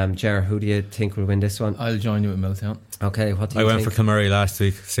 Ger, who do you think will win this one? I'll join you with Milltown. Okay, what do you think? I think? went for Kilmurray last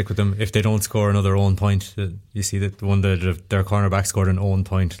week. Stick with them. If they don't score another own point, you see that their cornerback scored an own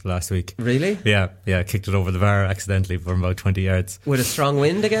point last week. Really? Yeah, kicked it over the bar accidentally from about 20 yards. With a strong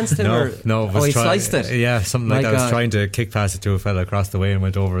wind against him? No. He sliced it? Yeah, something like that. I was trying to kick past it to a fella across the way and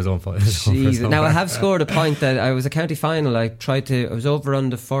went over his own point. Jesus. Now, I have scored a point that I was a county final. I was over on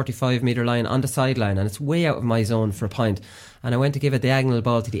the 45 metre line on the sideline and it's way out of my zone for a point. And I went to give a diagonal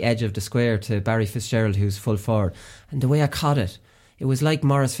ball to the edge of the square to Barry Fitzgerald, who's full forward. And the way I caught it, it was like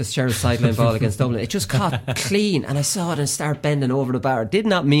Maurice Fitzgerald's sideline ball against Dublin. It just caught clean, and I saw it and start bending over the bar. Did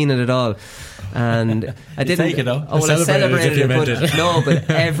not mean it at all, and I didn't take it though. I celebrated it, but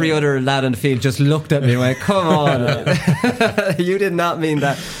every other lad on the field just looked at me and went, "Come on, you did not mean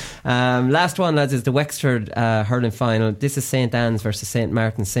that." Last one, lads, is the Wexford hurling final. This is St Anne's versus St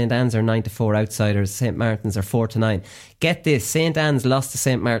Martin's. St Anne's are 9-4 outsiders. St Martin's are 4-9. Get this, St Anne's lost to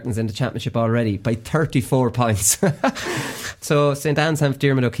St Martin's in the championship already by 34 points. So St Anne's have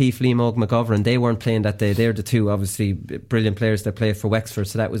Diarmuid O'Keefe, Liam Og McGovern. They weren't playing that day. They're the two obviously brilliant players that play for Wexford,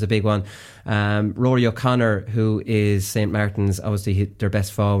 so that was a big one. Rory O'Connor, who is St Martin's, obviously their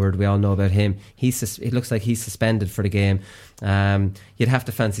best forward, we all know about him. It looks like he's suspended for the game. You'd have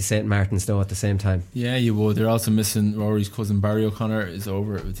to fancy St Martin's though at the same time. Yeah, you would. They're also missing Rory's cousin Barry O'Connor is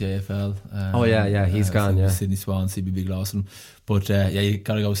over with the AFL. He's gone. Yeah, Sydney Swans, he'd be big loss on him. But you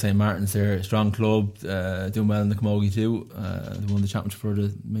got to go St Martin's. They're a strong club, doing well in the Camogie too. They won the championship for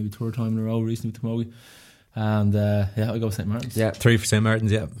the maybe third time in a row recently with Camogie. And I'll go St Martin's. Yeah, 3 for St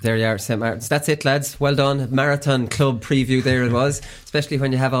Martin's. Yeah, there you are, St Martin's. That's it, lads. Well done. Marathon club preview there it was. Especially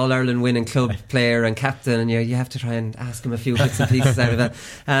when you have All Ireland winning club player and captain, and you have to try and ask him a few bits and pieces out of that.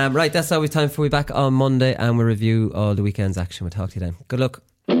 Right, that's all we've time for. We'll be back on Monday and we'll review all the weekend's action. We'll talk to you then. Good luck.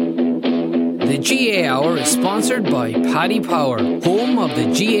 The GA Hour is sponsored by Paddy Power, home of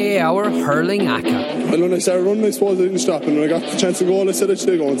the GA Hour hurling ACA. And when I started running, I suppose I didn't stop, and when I got the chance to go, I said I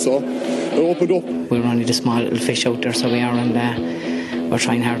should go, so I opened up. We're only the small little fish out there, so we are, and we're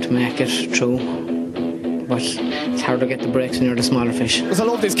trying hard to make it through. But it's hard to get the breaks when you're the smaller fish. Because I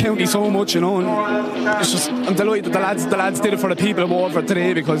love this county so much, you know, and it's just, I'm delighted that the lads did it for the people who over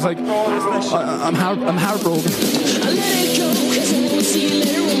today, because like I'm heartbroken. I let it go, 'cause I won't see you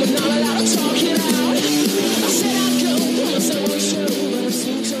later when we're not allowed to talk it out. I said I'd go, when I said I was sure, but I'm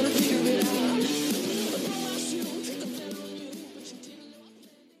still trying to figure it out.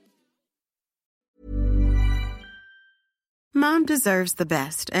 Mom deserves the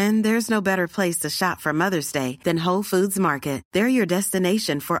best, and there's no better place to shop for Mother's Day than Whole Foods Market. They're your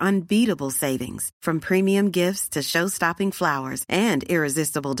destination for unbeatable savings, from premium gifts to show-stopping flowers and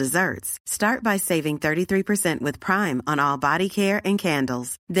irresistible desserts. Start by saving 33% with Prime on all body care and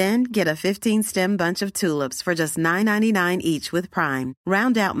candles. Then get a 15-stem bunch of tulips for just $9.99 each with Prime.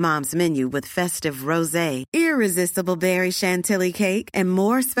 Round out Mom's menu with festive rosé, irresistible berry chantilly cake, and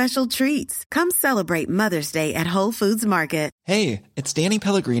more special treats. Come celebrate Mother's Day at Whole Foods Market. Hey, it's Danny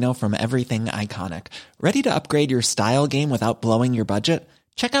Pellegrino from Everything Iconic. Ready to upgrade your style game without blowing your budget?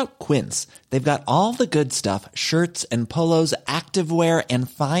 Check out Quince. They've got all the good stuff, shirts and polos, activewear, and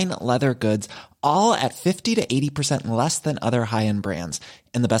fine leather goods, all at 50 to 80% less than other high-end brands.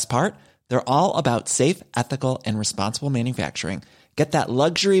 And the best part? They're all about safe, ethical, and responsible manufacturing. Get that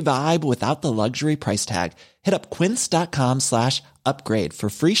luxury vibe without the luxury price tag. Hit up quince.com/upgrade for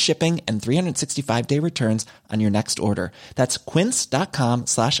free shipping and 365-day returns on your next order. That's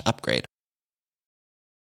quince.com/upgrade.